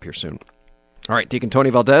Bonner coming up here soon. All right, Deacon Tony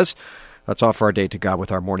Valdez, let's offer our day to God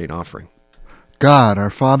with our morning offering. God, our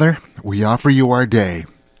Father, we offer you our day.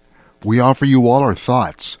 We offer you all our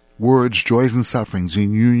thoughts, words, joys, and sufferings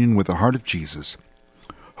in union with the heart of Jesus.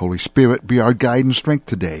 Holy Spirit, be our guide and strength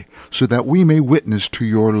today, so that we may witness to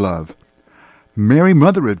your love. Mary,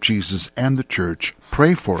 Mother of Jesus and the Church,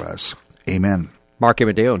 pray for us. Amen. Mark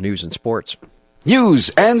Amadeo, News and Sports. News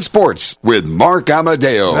and Sports with Mark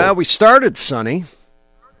Amadeo. Well, we started sunny.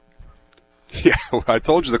 Yeah, I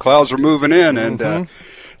told you the clouds are moving in, and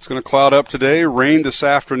it's going to cloud up today, rain this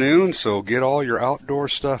afternoon, so get all your outdoor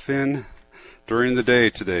stuff in during the day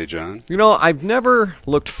today, John. You know, I've never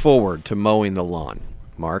looked forward to mowing the lawn,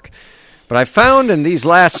 Mark, but I found in these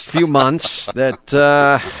last few months that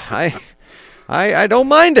I don't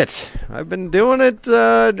mind it. I've been doing it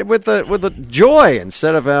with a joy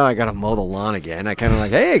instead of, I got to mow the lawn again. I kind of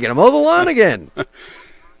like, hey, I got to mow the lawn again.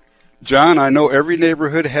 John, I know every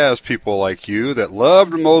neighborhood has people like you that love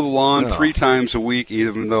to mow the lawn 3 times a week,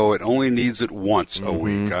 even though it only needs it once a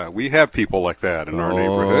week. We have people like that in our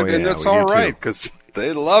neighborhood, and that's all right because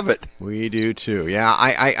they love it. We do too. Yeah,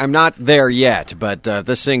 I'm not there yet, but if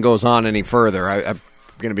this thing goes on any further, I'm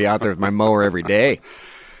going to be out there with my mower every day.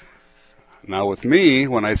 Now, with me,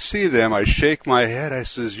 when I see them, I shake my head. I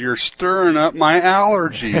says, "You're stirring up my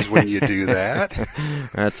allergies when you do that."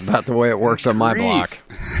 That's about the way it works on my block.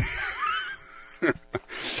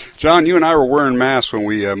 John, you and I were wearing masks when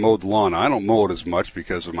we mowed the lawn. I don't mow it as much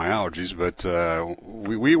because of my allergies, but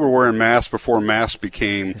we were wearing masks before masks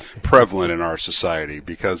became prevalent in our society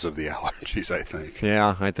because of the allergies, I think.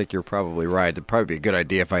 Yeah, I think you're probably right. It'd probably be a good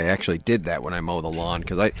idea if I actually did that when I mow the lawn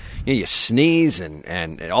because you sneeze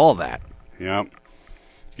and all that. Yep.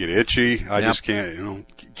 Get itchy. I just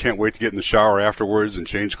can't wait to get in the shower afterwards and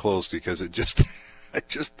change clothes because I'm just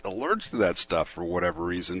allergic to that stuff for whatever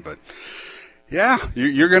reason, but yeah,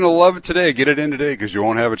 you're going to love it today. Get it in today because you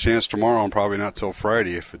won't have a chance tomorrow and probably not till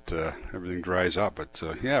Friday if everything dries up. But,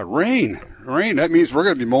 rain. That means we're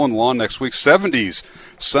going to be mowing the lawn next week. 70s,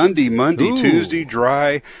 Sunday, Monday, Tuesday,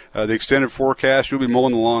 dry. The extended forecast, you'll be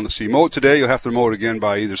mowing the lawn. So you mow it today, you'll have to mow it again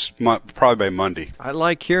by probably by Monday. I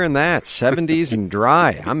like hearing that. 70s and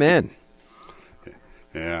dry. I'm in.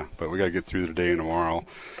 Yeah, but we got to get through the day and tomorrow.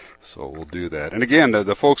 So we'll do that. And again,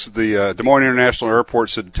 the folks at the Des Moines International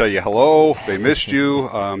Airport said to tell you hello. They missed you.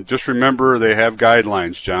 Just remember they have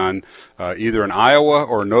guidelines, John. Either an Iowa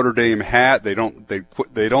or a Notre Dame hat. They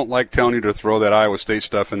don't like telling you to throw that Iowa State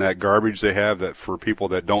stuff in that garbage they have that for people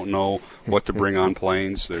that don't know what to bring on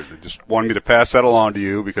planes. They just wanted me to pass that along to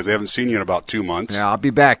you because they haven't seen you in about 2 months. Yeah, I'll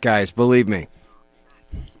be back, guys. Believe me.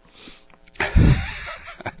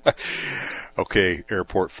 Okay,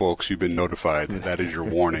 airport folks, you've been notified. That is your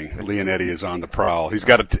warning. Leonetti is on the prowl.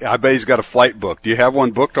 I bet he's got a flight booked. Do you have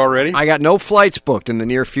one booked already? I got no flights booked in the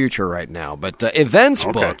near future right now, but events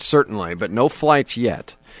booked certainly, but no flights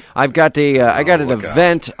yet. I've got an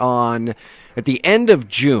event on at the end of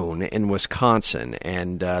June in Wisconsin,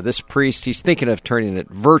 and this priest, he's thinking of turning it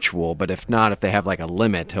virtual, but if not, if they have like a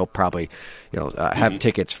limit, he'll probably have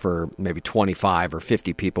tickets for maybe 25 or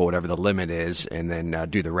 50 people, whatever the limit is, and then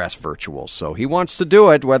do the rest virtual. So he wants to do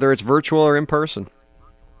it, whether it's virtual or in person.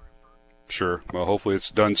 Sure. Well, hopefully it's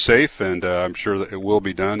done safe, and I'm sure that it will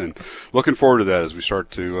be done. And looking forward to that as we start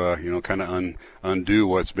to, kind of undo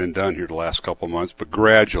what's been done here the last couple of months. But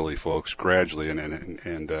gradually, folks,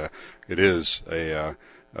 and it is a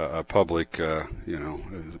public,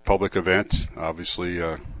 public event. Obviously,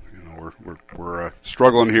 we're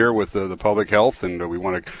struggling here with the public health, and we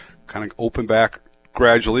want to kind of open back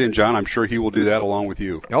gradually, and John, I'm sure he will do that along with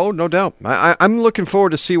you. Oh, no doubt. I'm looking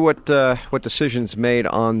forward to see what decisions made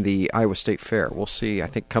on the Iowa State Fair. We'll see, I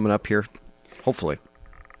think, coming up here, hopefully.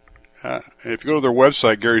 If you go to their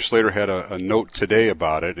website, Gary Slater had a note today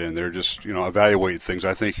about it, and they're just, evaluating things.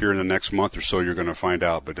 I think here in the next month or so you're going to find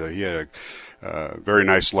out. But he had a very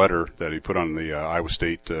nice letter that he put on the Iowa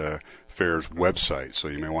State Fair's website, so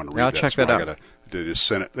you may want to read that. I'll check that out.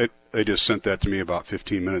 They just sent that to me about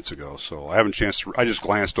 15 minutes ago, so I haven't I just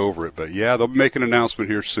glanced over it. But yeah, they'll make an announcement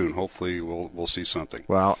here soon. Hopefully we'll see something.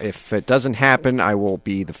 Well, if it doesn't happen, I will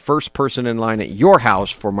be the first person in line at your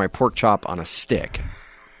house for my pork chop on a stick.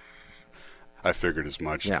 I figured as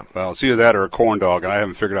much. Yeah. Well, it's either that or a corn dog, and I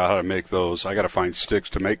haven't figured out how to make those. I got to find sticks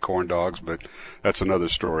to make corn dogs, but that's another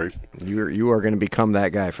story. You are going to become that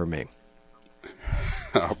guy for me.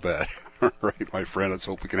 I'll bet. Right, my friend. Let's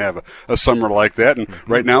hope we can have a summer like that. And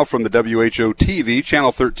right now from the WHO TV,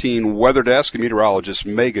 Channel 13 Weather Desk, meteorologist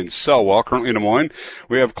Megan Selwell, currently in Des Moines.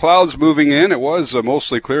 We have clouds moving in. It was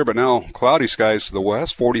mostly clear, but now cloudy skies to the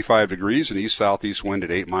west, 45 degrees, and east-southeast wind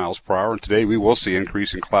at 8 miles per hour. And today we will see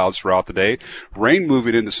increasing clouds throughout the day. Rain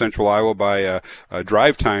moving into central Iowa by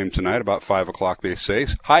drive time tonight, about 5 o'clock, they say.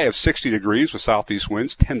 High of 60 degrees with southeast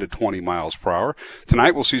winds, 10 to 20 miles per hour.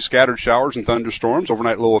 Tonight we'll see scattered showers and thunderstorms.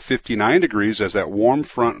 Overnight low of 59 degrees as that warm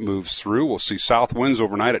front moves through. We'll see south winds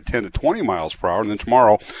overnight at 10 to 20 miles per hour. And then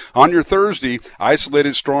tomorrow, on your Thursday,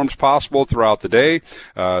 isolated storms possible throughout the day.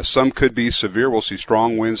 Some could be severe. We'll see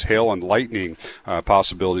strong winds, hail, and lightning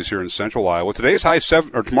possibilities here in central Iowa.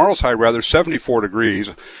 Tomorrow's high, 74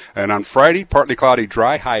 degrees. And on Friday, partly cloudy,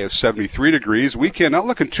 dry, high of 73 degrees. Weekend, not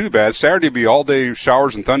looking too bad. Saturday will be all-day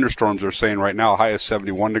showers and thunderstorms, they're saying right now, high of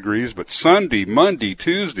 71 degrees. But Sunday, Monday,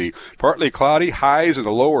 Tuesday, partly cloudy, highs in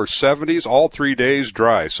the lower 70s, all 3 days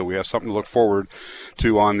dry. So we have something to look forward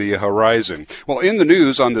to on the horizon. Well, in the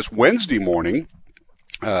news on this Wednesday morning,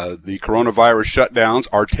 the coronavirus shutdowns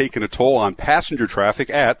are taking a toll on passenger traffic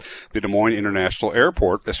at the Des Moines International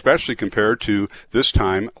Airport, especially compared to this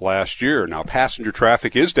time last year. Now, passenger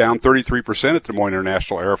traffic is down 33% at Des Moines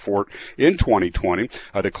International Airport in 2020,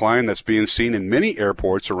 a decline that's being seen in many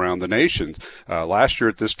airports around the nation. Last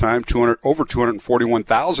year at this time, over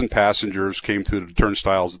 241,000 passengers came through the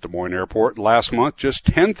turnstiles at Des Moines Airport. Last month, just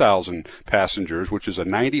 10,000 passengers, which is a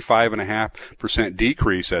 95.5%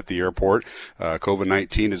 decrease at the airport.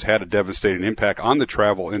 COVID-19 has had a devastating impact on the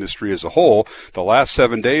travel industry as a whole. The last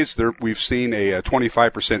 7 days, we've seen a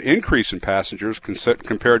 25% increase in passengers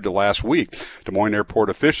compared to last week. Des Moines Airport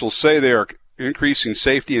officials say they are increasing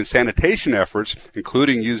safety and sanitation efforts,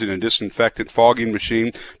 including using a disinfectant fogging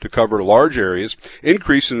machine to cover large areas,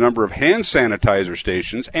 increasing the number of hand sanitizer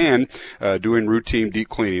stations, and doing routine deep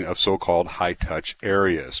cleaning of so-called high-touch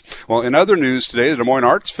areas. Well, in other news today, the Des Moines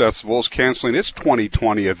Arts Festival is canceling its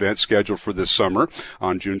 2020 event scheduled for this summer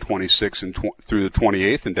on June 26th through the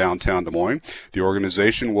 28th in downtown Des Moines. The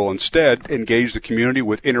organization will instead engage the community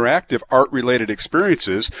with interactive art-related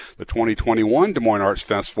experiences. The 2021 Des Moines Arts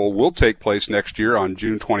Festival will take place next year on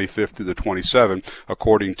June 25th through the 27th,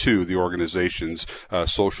 according to the organization's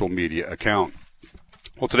social media account.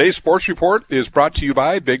 Well, today's sports report is brought to you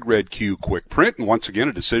by Big Red Q Quick Print. And once again,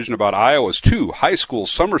 a decision about Iowa's 2 high school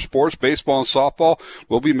summer sports, baseball and softball,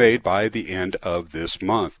 will be made by the end of this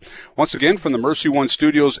month. Once again, from the Mercy One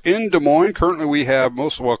Studios in Des Moines, currently we have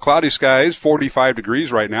cloudy skies, 45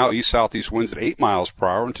 degrees right now, east-southeast winds at 8 miles per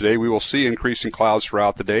hour. And today we will see increasing clouds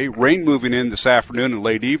throughout the day. Rain moving in this afternoon and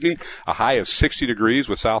late evening, a high of 60 degrees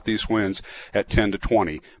with southeast winds at 10 to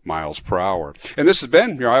 20 miles per hour. And this has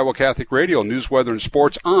been your Iowa Catholic Radio News, Weather, and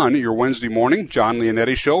Sports on your Wednesday morning Jon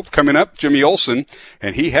Leonetti Show. Coming up, Jimmy Olson,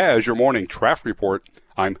 and he has your morning traffic report.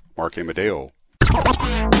 I'm Mark Amadeo.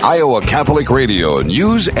 Iowa Catholic Radio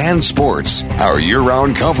News and Sports. Our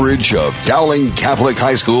year-round coverage of Dowling Catholic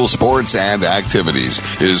High School sports and activities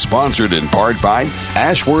is sponsored in part by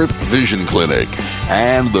Ashworth Vision Clinic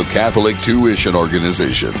and the Catholic Tuition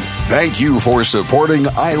Organization. Thank you for supporting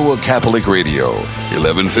Iowa Catholic Radio,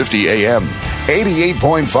 1150 AM,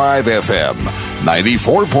 88.5 FM,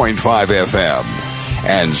 94.5 FM,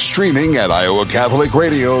 and streaming at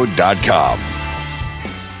iowacatholicradio.com.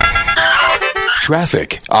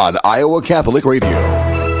 Traffic on Iowa Catholic Radio. We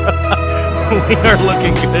are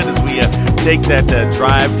looking good as we take that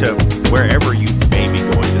drive to wherever you may be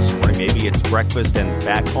going this morning. Maybe it's breakfast and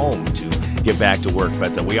back home to get back to work.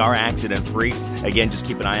 But we are accident-free. Again, just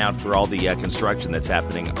keep an eye out for all the construction that's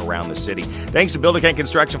happening around the city. Thanks to Builder Ken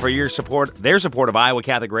Construction for their support of Iowa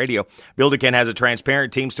Catholic Radio. Builder Ken has a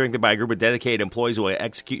transparent team strengthened by a group of dedicated employees who will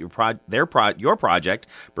execute your project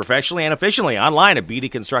professionally and efficiently online at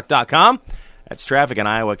bdconstruct.com. That's traffic on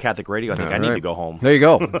Iowa Catholic Radio. I think I need to go home. There you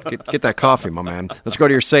go. Get that coffee, my man. Let's go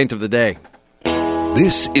to your saint of the day.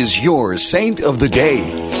 This is your saint of the day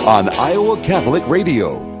on Iowa Catholic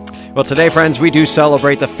Radio. Well, today, friends, we do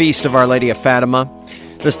celebrate the feast of Our Lady of Fatima.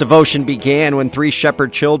 This devotion began when 3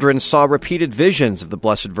 shepherd children saw repeated visions of the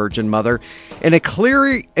Blessed Virgin Mother in a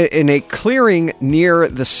clearing near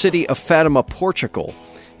the city of Fatima, Portugal.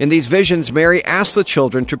 In these visions, Mary asked the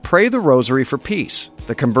children to pray the rosary for peace,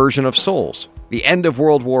 the conversion of souls, the end of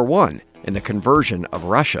World War I, and the conversion of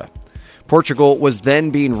Russia. Portugal was then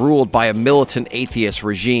being ruled by a militant atheist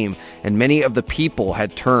regime, and many of the people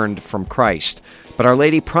had turned from Christ. But Our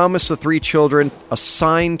Lady promised the 3 children a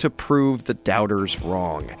sign to prove the doubters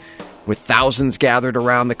wrong. With thousands gathered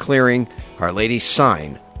around the clearing, Our Lady's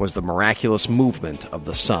sign was the miraculous movement of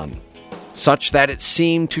the sun, such that it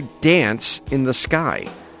seemed to dance in the sky.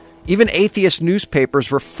 Even atheist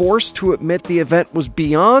newspapers were forced to admit the event was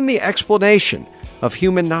beyond the explanation of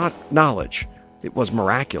human knowledge. It was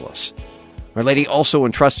miraculous. Our Lady also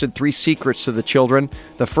entrusted 3 secrets to the children.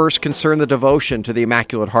 The first concerned the devotion to the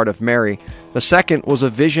Immaculate Heart of Mary. The second was a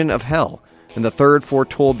vision of hell. And the third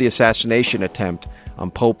foretold the assassination attempt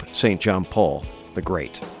on Pope St. John Paul the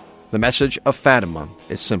Great. The message of Fatima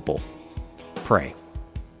is simple. Pray.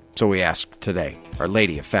 So we ask today, Our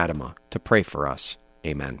Lady of Fatima, to pray for us.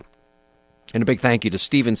 Amen. And a big thank you to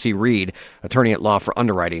Stephen C. Reed, attorney at law, for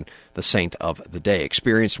underwriting the Saint of the Day.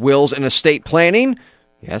 Experienced wills and estate planning.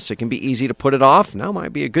 Yes, it can be easy to put it off. Now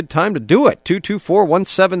might be a good time to do it.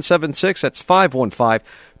 224-1776. That's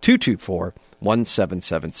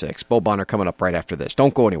 515-224-1776. Bo Bonner coming up right after this.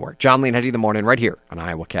 Don't go anywhere. Jon Leonetti in the morning right here on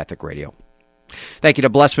Iowa Catholic Radio. Thank you to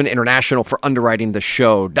Blessman International for underwriting the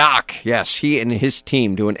show. Doc, yes, he and his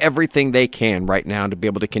team doing everything they can right now to be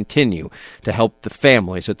able to continue to help the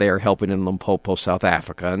families that they are helping in Limpopo, South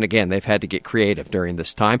Africa. And again, they've had to get creative during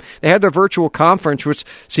this time. They had their virtual conference, which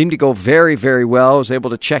seemed to go very, very well. I was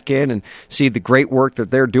able to check in and see the great work that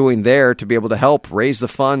they're doing there to be able to help raise the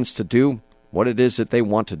funds to do what it is that they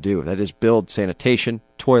want to do. That is build sanitation,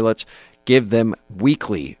 toilets, give them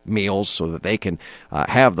weekly meals so that they can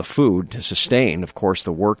have the food to sustain, of course,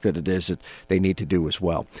 the work that it is that they need to do as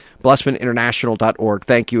well. BlessmanInternational.org.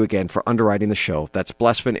 Thank you again for underwriting the show. That's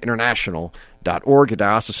BlessmanInternational.org. Your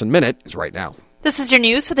Diocesan Minute is right now. This is your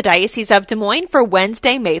news for the Diocese of Des Moines for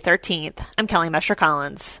Wednesday, May 13th. I'm Kelly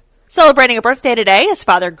Mesher-Collins. Celebrating a birthday today is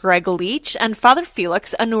Father Greg Leach and Father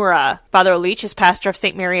Felix Anura. Father Leach is pastor of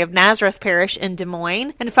St. Mary of Nazareth Parish in Des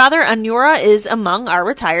Moines, and Father Anura is among our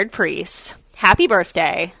retired priests. Happy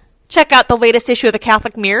birthday. Check out the latest issue of the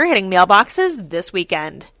Catholic Mirror hitting mailboxes this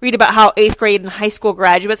weekend. Read about how 8th grade and high school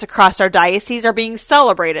graduates across our diocese are being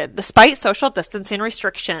celebrated despite social distancing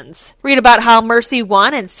restrictions. Read about how Mercy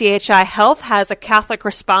One and CHI Health has a Catholic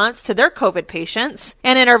response to their COVID patients.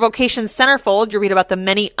 And in our Vocation Centerfold, you read about the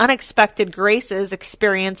many unexpected graces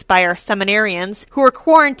experienced by our seminarians who are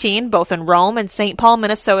quarantined both in Rome and St. Paul,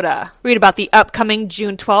 Minnesota. Read about the upcoming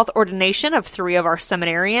June 12th ordination of 3 of our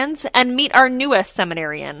seminarians and meet our newest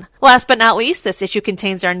seminarian. Last but not least, this issue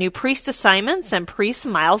contains our new priest assignments and priest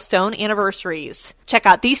milestone anniversaries. Check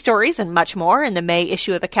out these stories and much more in the May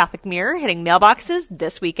issue of the Catholic Mirror hitting mailboxes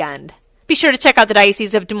this weekend. Be sure to check out the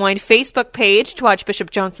Diocese of Des Moines Facebook page to watch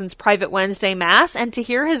Bishop Johnson's private Wednesday Mass and to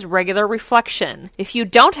hear his regular reflection. If you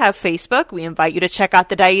don't have Facebook, we invite you to check out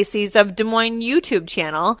the Diocese of Des Moines YouTube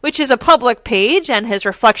channel, which is a public page, and his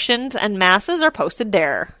reflections and masses are posted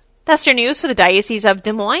there. That's your news for the Diocese of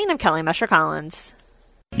Des Moines. I'm Kelly Mesher-Collins.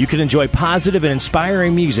 You can enjoy positive and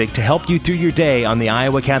inspiring music to help you through your day on the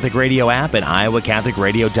Iowa Catholic Radio app at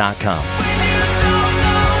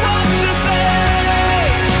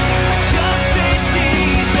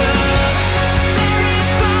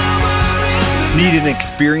Need an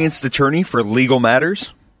experienced attorney for legal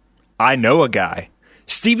matters? I know a guy.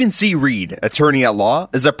 Stephen C. Reed, attorney at law,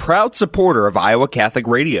 is a proud supporter of Iowa Catholic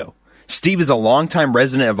Radio. Steve is a longtime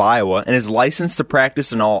resident of Iowa and is licensed to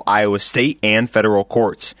practice in all Iowa state and federal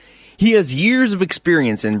courts. He has years of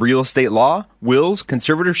experience in real estate law, wills,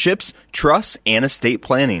 conservatorships, trusts, and estate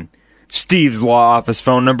planning. Steve's law office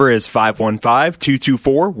phone number is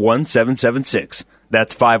 515-224-1776.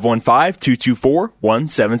 That's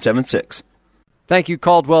 515-224-1776. Thank you,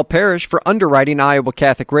 Caldwell Parish, for underwriting Iowa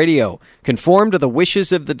Catholic Radio. Conform to the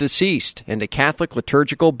wishes of the deceased and to Catholic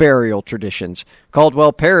liturgical burial traditions.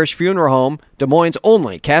 Caldwell Parish Funeral Home, Des Moines'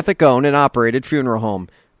 only Catholic-owned and operated funeral home.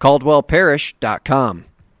 CaldwellParish.com.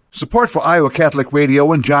 Support for Iowa Catholic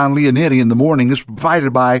Radio and Jon Leonetti in the morning is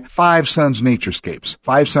provided by Five Sons Naturescapes.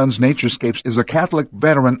 Five Sons Naturescapes is a Catholic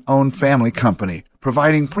veteran-owned family company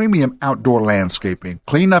providing premium outdoor landscaping,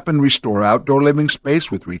 clean up and restore outdoor living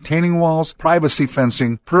space with retaining walls, privacy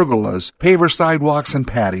fencing, pergolas, paver sidewalks, and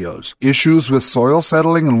patios. Issues with soil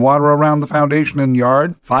settling and water around the foundation and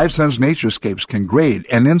yard? Five Sons Naturescapes can grade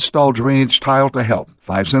and install drainage tile to help.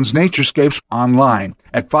 Five Sons Naturescapes online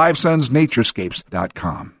at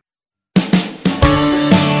fivesonsnaturescapes.com.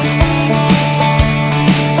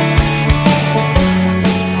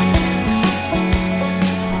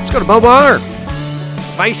 Let's go to Bo Bonner,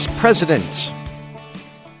 Vice President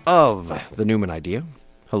of the Newman Idea.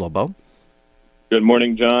 Hello, Bo. Good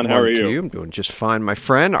morning, John. How are you? I'm doing just fine, my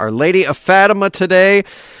friend. Our Lady of Fatima today.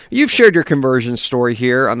 You've shared your conversion story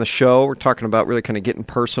here on the show. We're talking about really kind of getting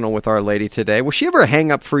personal with Our Lady today. Was she ever a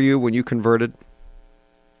hang-up for you when you converted?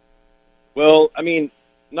 Well, I mean,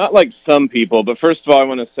 not like some people, but first of all, I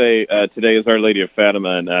want to say today is Our Lady of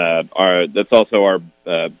Fatima, and that's also our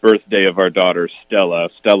birthday of our daughter,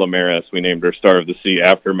 Stella Maris. We named her Star of the Sea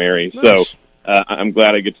after Mary. Nice. So I'm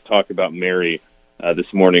glad I get to talk about Mary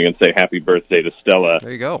this morning and say happy birthday to Stella.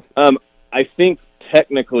 There you go. I think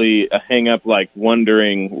technically a hang-up like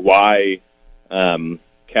wondering why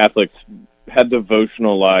Catholics had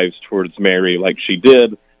devotional lives towards Mary like she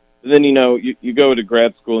did. And then, you go to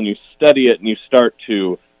grad school and you study it and you start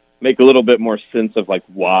to make a little bit more sense of like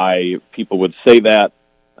why people would say that,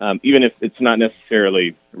 even if it's not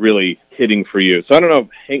necessarily really hitting for you. So I don't know if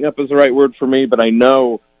hang up is the right word for me, but I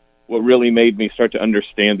know what really made me start to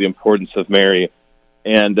understand the importance of Mary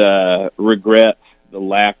and regret the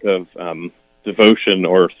lack of devotion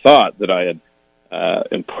or thought that I had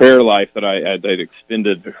in prayer life that I'd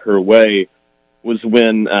extended her way was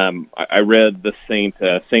when I read the Saint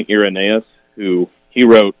Irenaeus, who he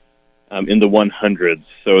wrote in the 100s.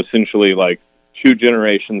 So essentially, like 2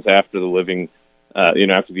 generations after the living,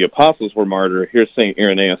 after the apostles were martyred. Here's Saint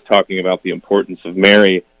Irenaeus talking about the importance of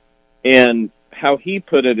Mary, and how he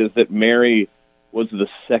put it is that Mary was the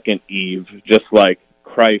second Eve, just like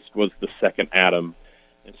Christ was the second Adam.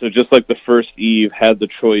 And so just like the first Eve had the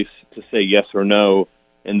choice to say yes or no,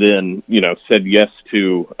 and then, said yes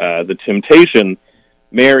to the temptation,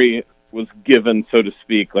 Mary was given, so to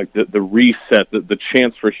speak, like the reset, the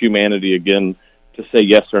chance for humanity again to say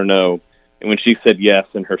yes or no. And when she said yes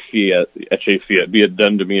in her fiat, ecce fiat, be it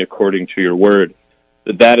done to me according to your word,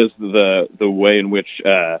 that is the way in which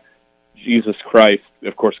Jesus Christ,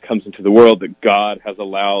 of course, comes into the world, that God has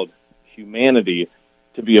allowed humanity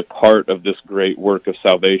to be a part of this great work of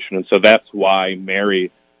salvation. And so that's why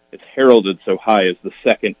Mary is heralded so high as the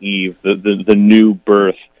second Eve, the new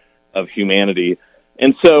birth of humanity.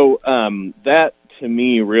 And so that, to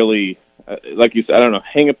me, really, like you said, I don't know,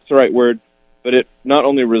 hang up's the right word, but it not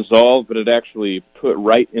only resolved, but it actually put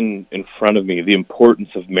right in front of me the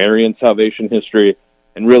importance of Mary in salvation history,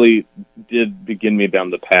 and really did begin me down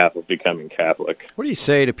the path of becoming Catholic. What do you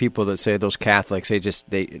say to people that say those Catholics,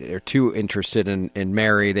 they're too interested in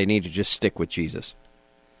Mary, they need to just stick with Jesus?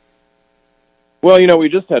 Well, we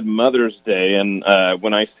just had Mother's Day, and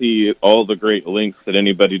when I see all the great lengths that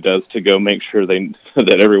anybody does to go make sure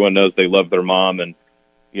that everyone knows they love their mom, and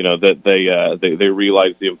that they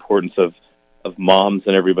realize the importance of moms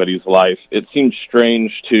in everybody's life, it seems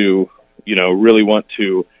strange to really want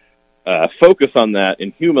to focus on that in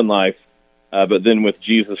human life, but then with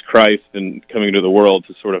Jesus Christ and coming to the world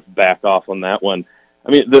to sort of back off on that one. I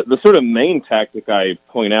mean, the sort of main tactic I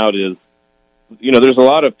point out is, there's a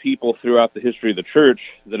lot of people throughout the history of the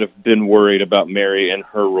church that have been worried about Mary and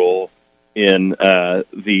her role in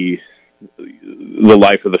the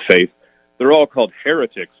life of the faith. They're all called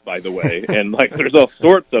heretics, by the way, and there's all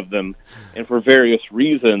sorts of them, and for various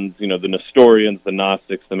reasons, the Nestorians, the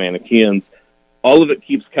Gnostics, the Manichaeans, all of it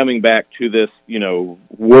keeps coming back to this,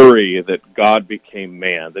 worry that God became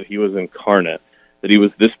man, that he was incarnate, that he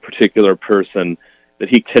was this particular person, that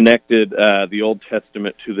he connected the Old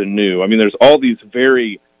Testament to the New. I mean, there's all these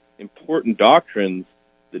very important doctrines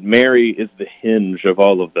that Mary is the hinge of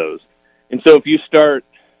all of those. And so if you start,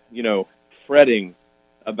 fretting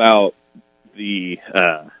about the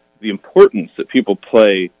importance that people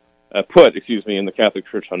put in the Catholic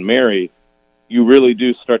Church on Mary, you really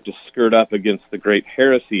do start to skirt up against the great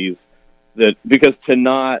heresies because to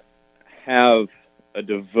not have a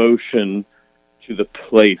devotion to the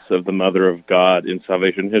place of the Mother of God in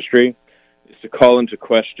salvation history is to call into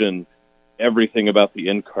question everything about the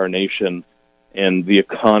incarnation and the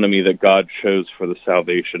economy that God chose for the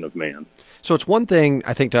salvation of man. So it's one thing,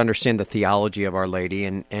 I think, to understand the theology of Our Lady,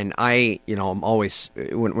 and I, I'm always,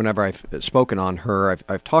 whenever I've spoken on her,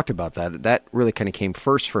 I've talked about that. That really kind of came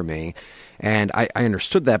first for me, and I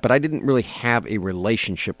understood that, but I didn't really have a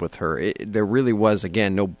relationship with her. There really was,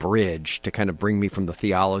 again, no bridge to kind of bring me from the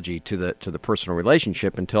theology to the personal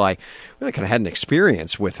relationship until I really kind of had an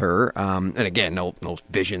experience with her. And again, no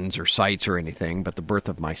visions or sights or anything, but the birth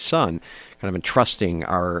of my son, kind of entrusting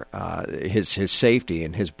his safety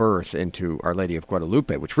and his birth into Our Lady of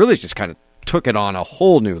Guadalupe, which really just kind of took it on a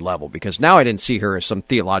whole new level, because now I didn't see her as some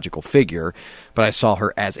theological figure, but I saw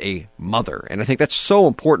her as a mother. And I think that's so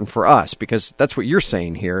important for us, because that's what you're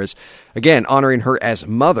saying here is, again, honoring her as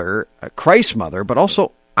mother, Christ's mother, but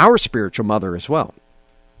also our spiritual mother as well.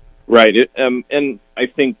 Right. And I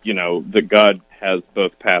think, that God has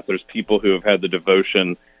both paths. There's people who have had the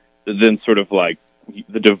devotion that then sort of like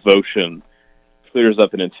the devotion clears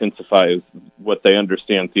up and intensifies what they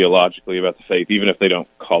understand theologically about the faith, even if they don't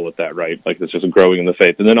call it that, right? Like it's just growing in the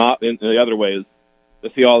faith. And then in the other way is the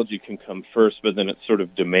theology can come first, but then it sort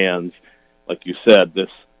of demands, like you said, this,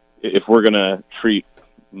 if we're going to treat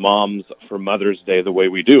moms for Mother's Day the way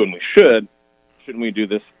we do, and we shouldn't we do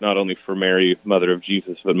this not only for Mary, Mother of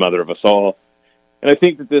Jesus, but Mother of us all? And I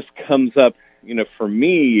think that this comes up for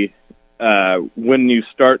me, when you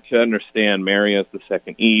start to understand Mary as the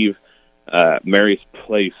second Eve, Mary's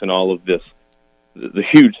place in all of this, the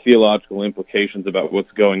huge theological implications about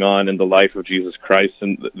what's going on in the life of Jesus Christ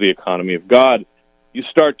and the economy of God, you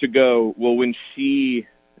start to go, well, when she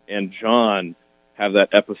and John have that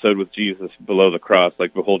episode with Jesus below the cross,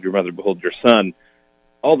 like, behold your mother, behold your son,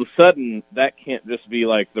 all of a sudden, that can't just be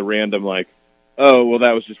like the random, like, oh, well,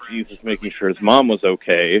 that was just Jesus making sure his mom was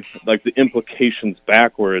okay. Like, the implications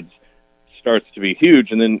backwards starts to be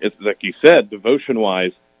huge. And then, it's like you said,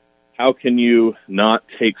 devotion-wise, how can you not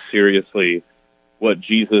take seriously what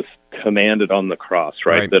Jesus commanded on the cross,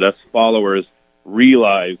 right? That us followers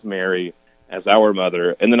realize Mary as our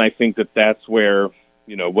mother. And then I think that that's where,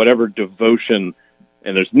 whatever devotion,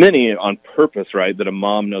 and there's many on purpose, right, that a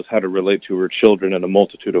mom knows how to relate to her children in a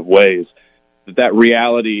multitude of ways, that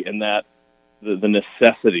reality and that the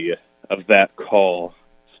necessity of that call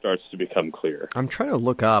starts to become clear. I'm trying to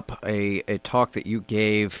look up a talk that you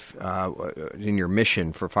gave in your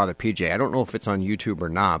mission for Father PJ. I don't know if it's on YouTube or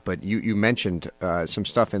not, but you mentioned some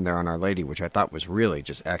stuff in there on Our Lady, which I thought was really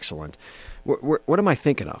just excellent. What am I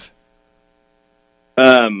thinking of?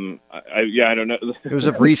 I don't know. It was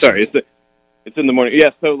of recent. Sorry, it's in the morning. Yeah,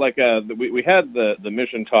 so we had the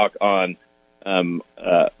mission talk on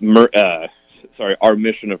Our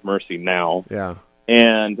Mission of Mercy Now. Yeah.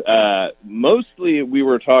 And mostly we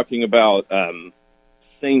were talking about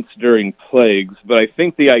saints during plagues, but I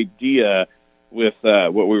think the idea with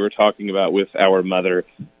what we were talking about with our mother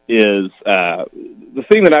is the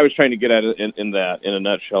thing that I was trying to get at in a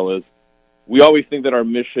nutshell is we always think that our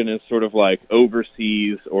mission is sort of like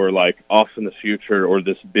overseas or like off in the future or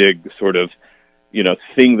this big sort of,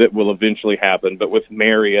 thing that will eventually happen. But with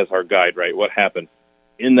Mary as our guide, right, what happened?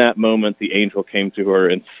 In that moment, the angel came to her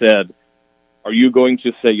and said, are you going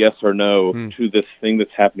to say yes or no to this thing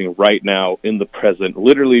that's happening right now in the present,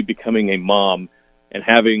 literally becoming a mom and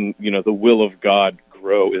having, the will of God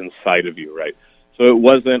grow inside of you, right? So it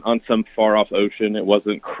wasn't on some far-off ocean. It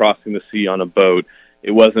wasn't crossing the sea on a boat.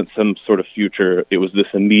 It wasn't some sort of future. It was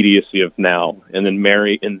this immediacy of now. And then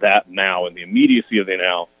Mary, in that now, in the immediacy of the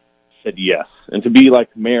now, said yes. And to be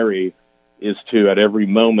like Mary is to, at every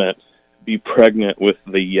moment, be pregnant with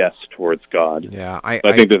the yes towards God. Yeah, I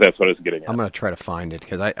think that's what it's getting at. I'm going to try to find it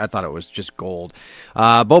because I thought it was just gold.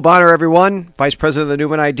 Bo Bonner, everyone, Vice President of the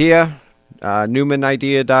Newman Idea,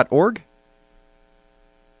 newmanidea.org.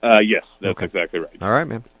 Yes, that's exactly right. All right,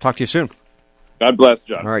 man. Talk to you soon. God bless,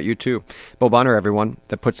 John. All right, you too. Bo Bonner, everyone.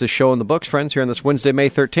 That puts this show in the books, friends, here on this Wednesday, May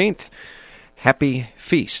 13th. Happy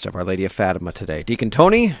Feast of Our Lady of Fatima today. Deacon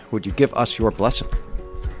Tony, would you give us your blessing?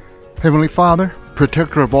 Heavenly Father,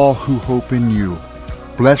 protector of all who hope in you,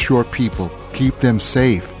 bless your people, keep them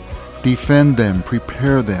safe, defend them,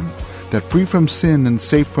 prepare them, that free from sin and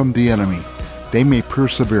safe from the enemy, they may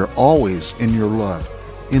persevere always in your love.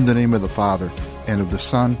 In the name of the Father, and of the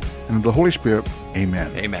Son, and of the Holy Spirit.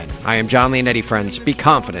 Amen. Amen. I am Jon Leonetti, friends. Be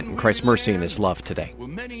confident in Christ's mercy and his love today. Well,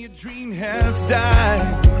 many a dream has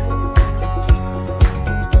died,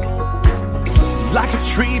 like a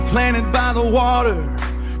tree planted by the water,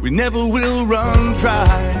 we never will run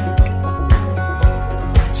dry.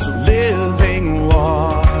 So living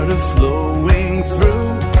water flowing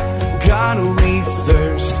through, God, we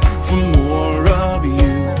thirst for more of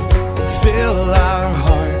you. Fill our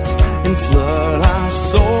hearts and flood our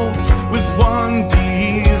souls with one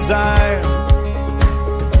desire,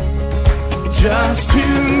 just to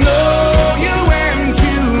know you and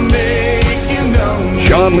to make you known.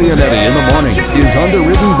 Jon Leonetti in the morning is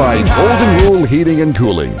underwritten by Golden Rule Heating and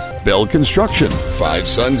Cooling, Bell Construction, Five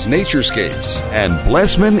Sons Naturescapes, and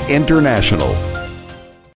Blessman International.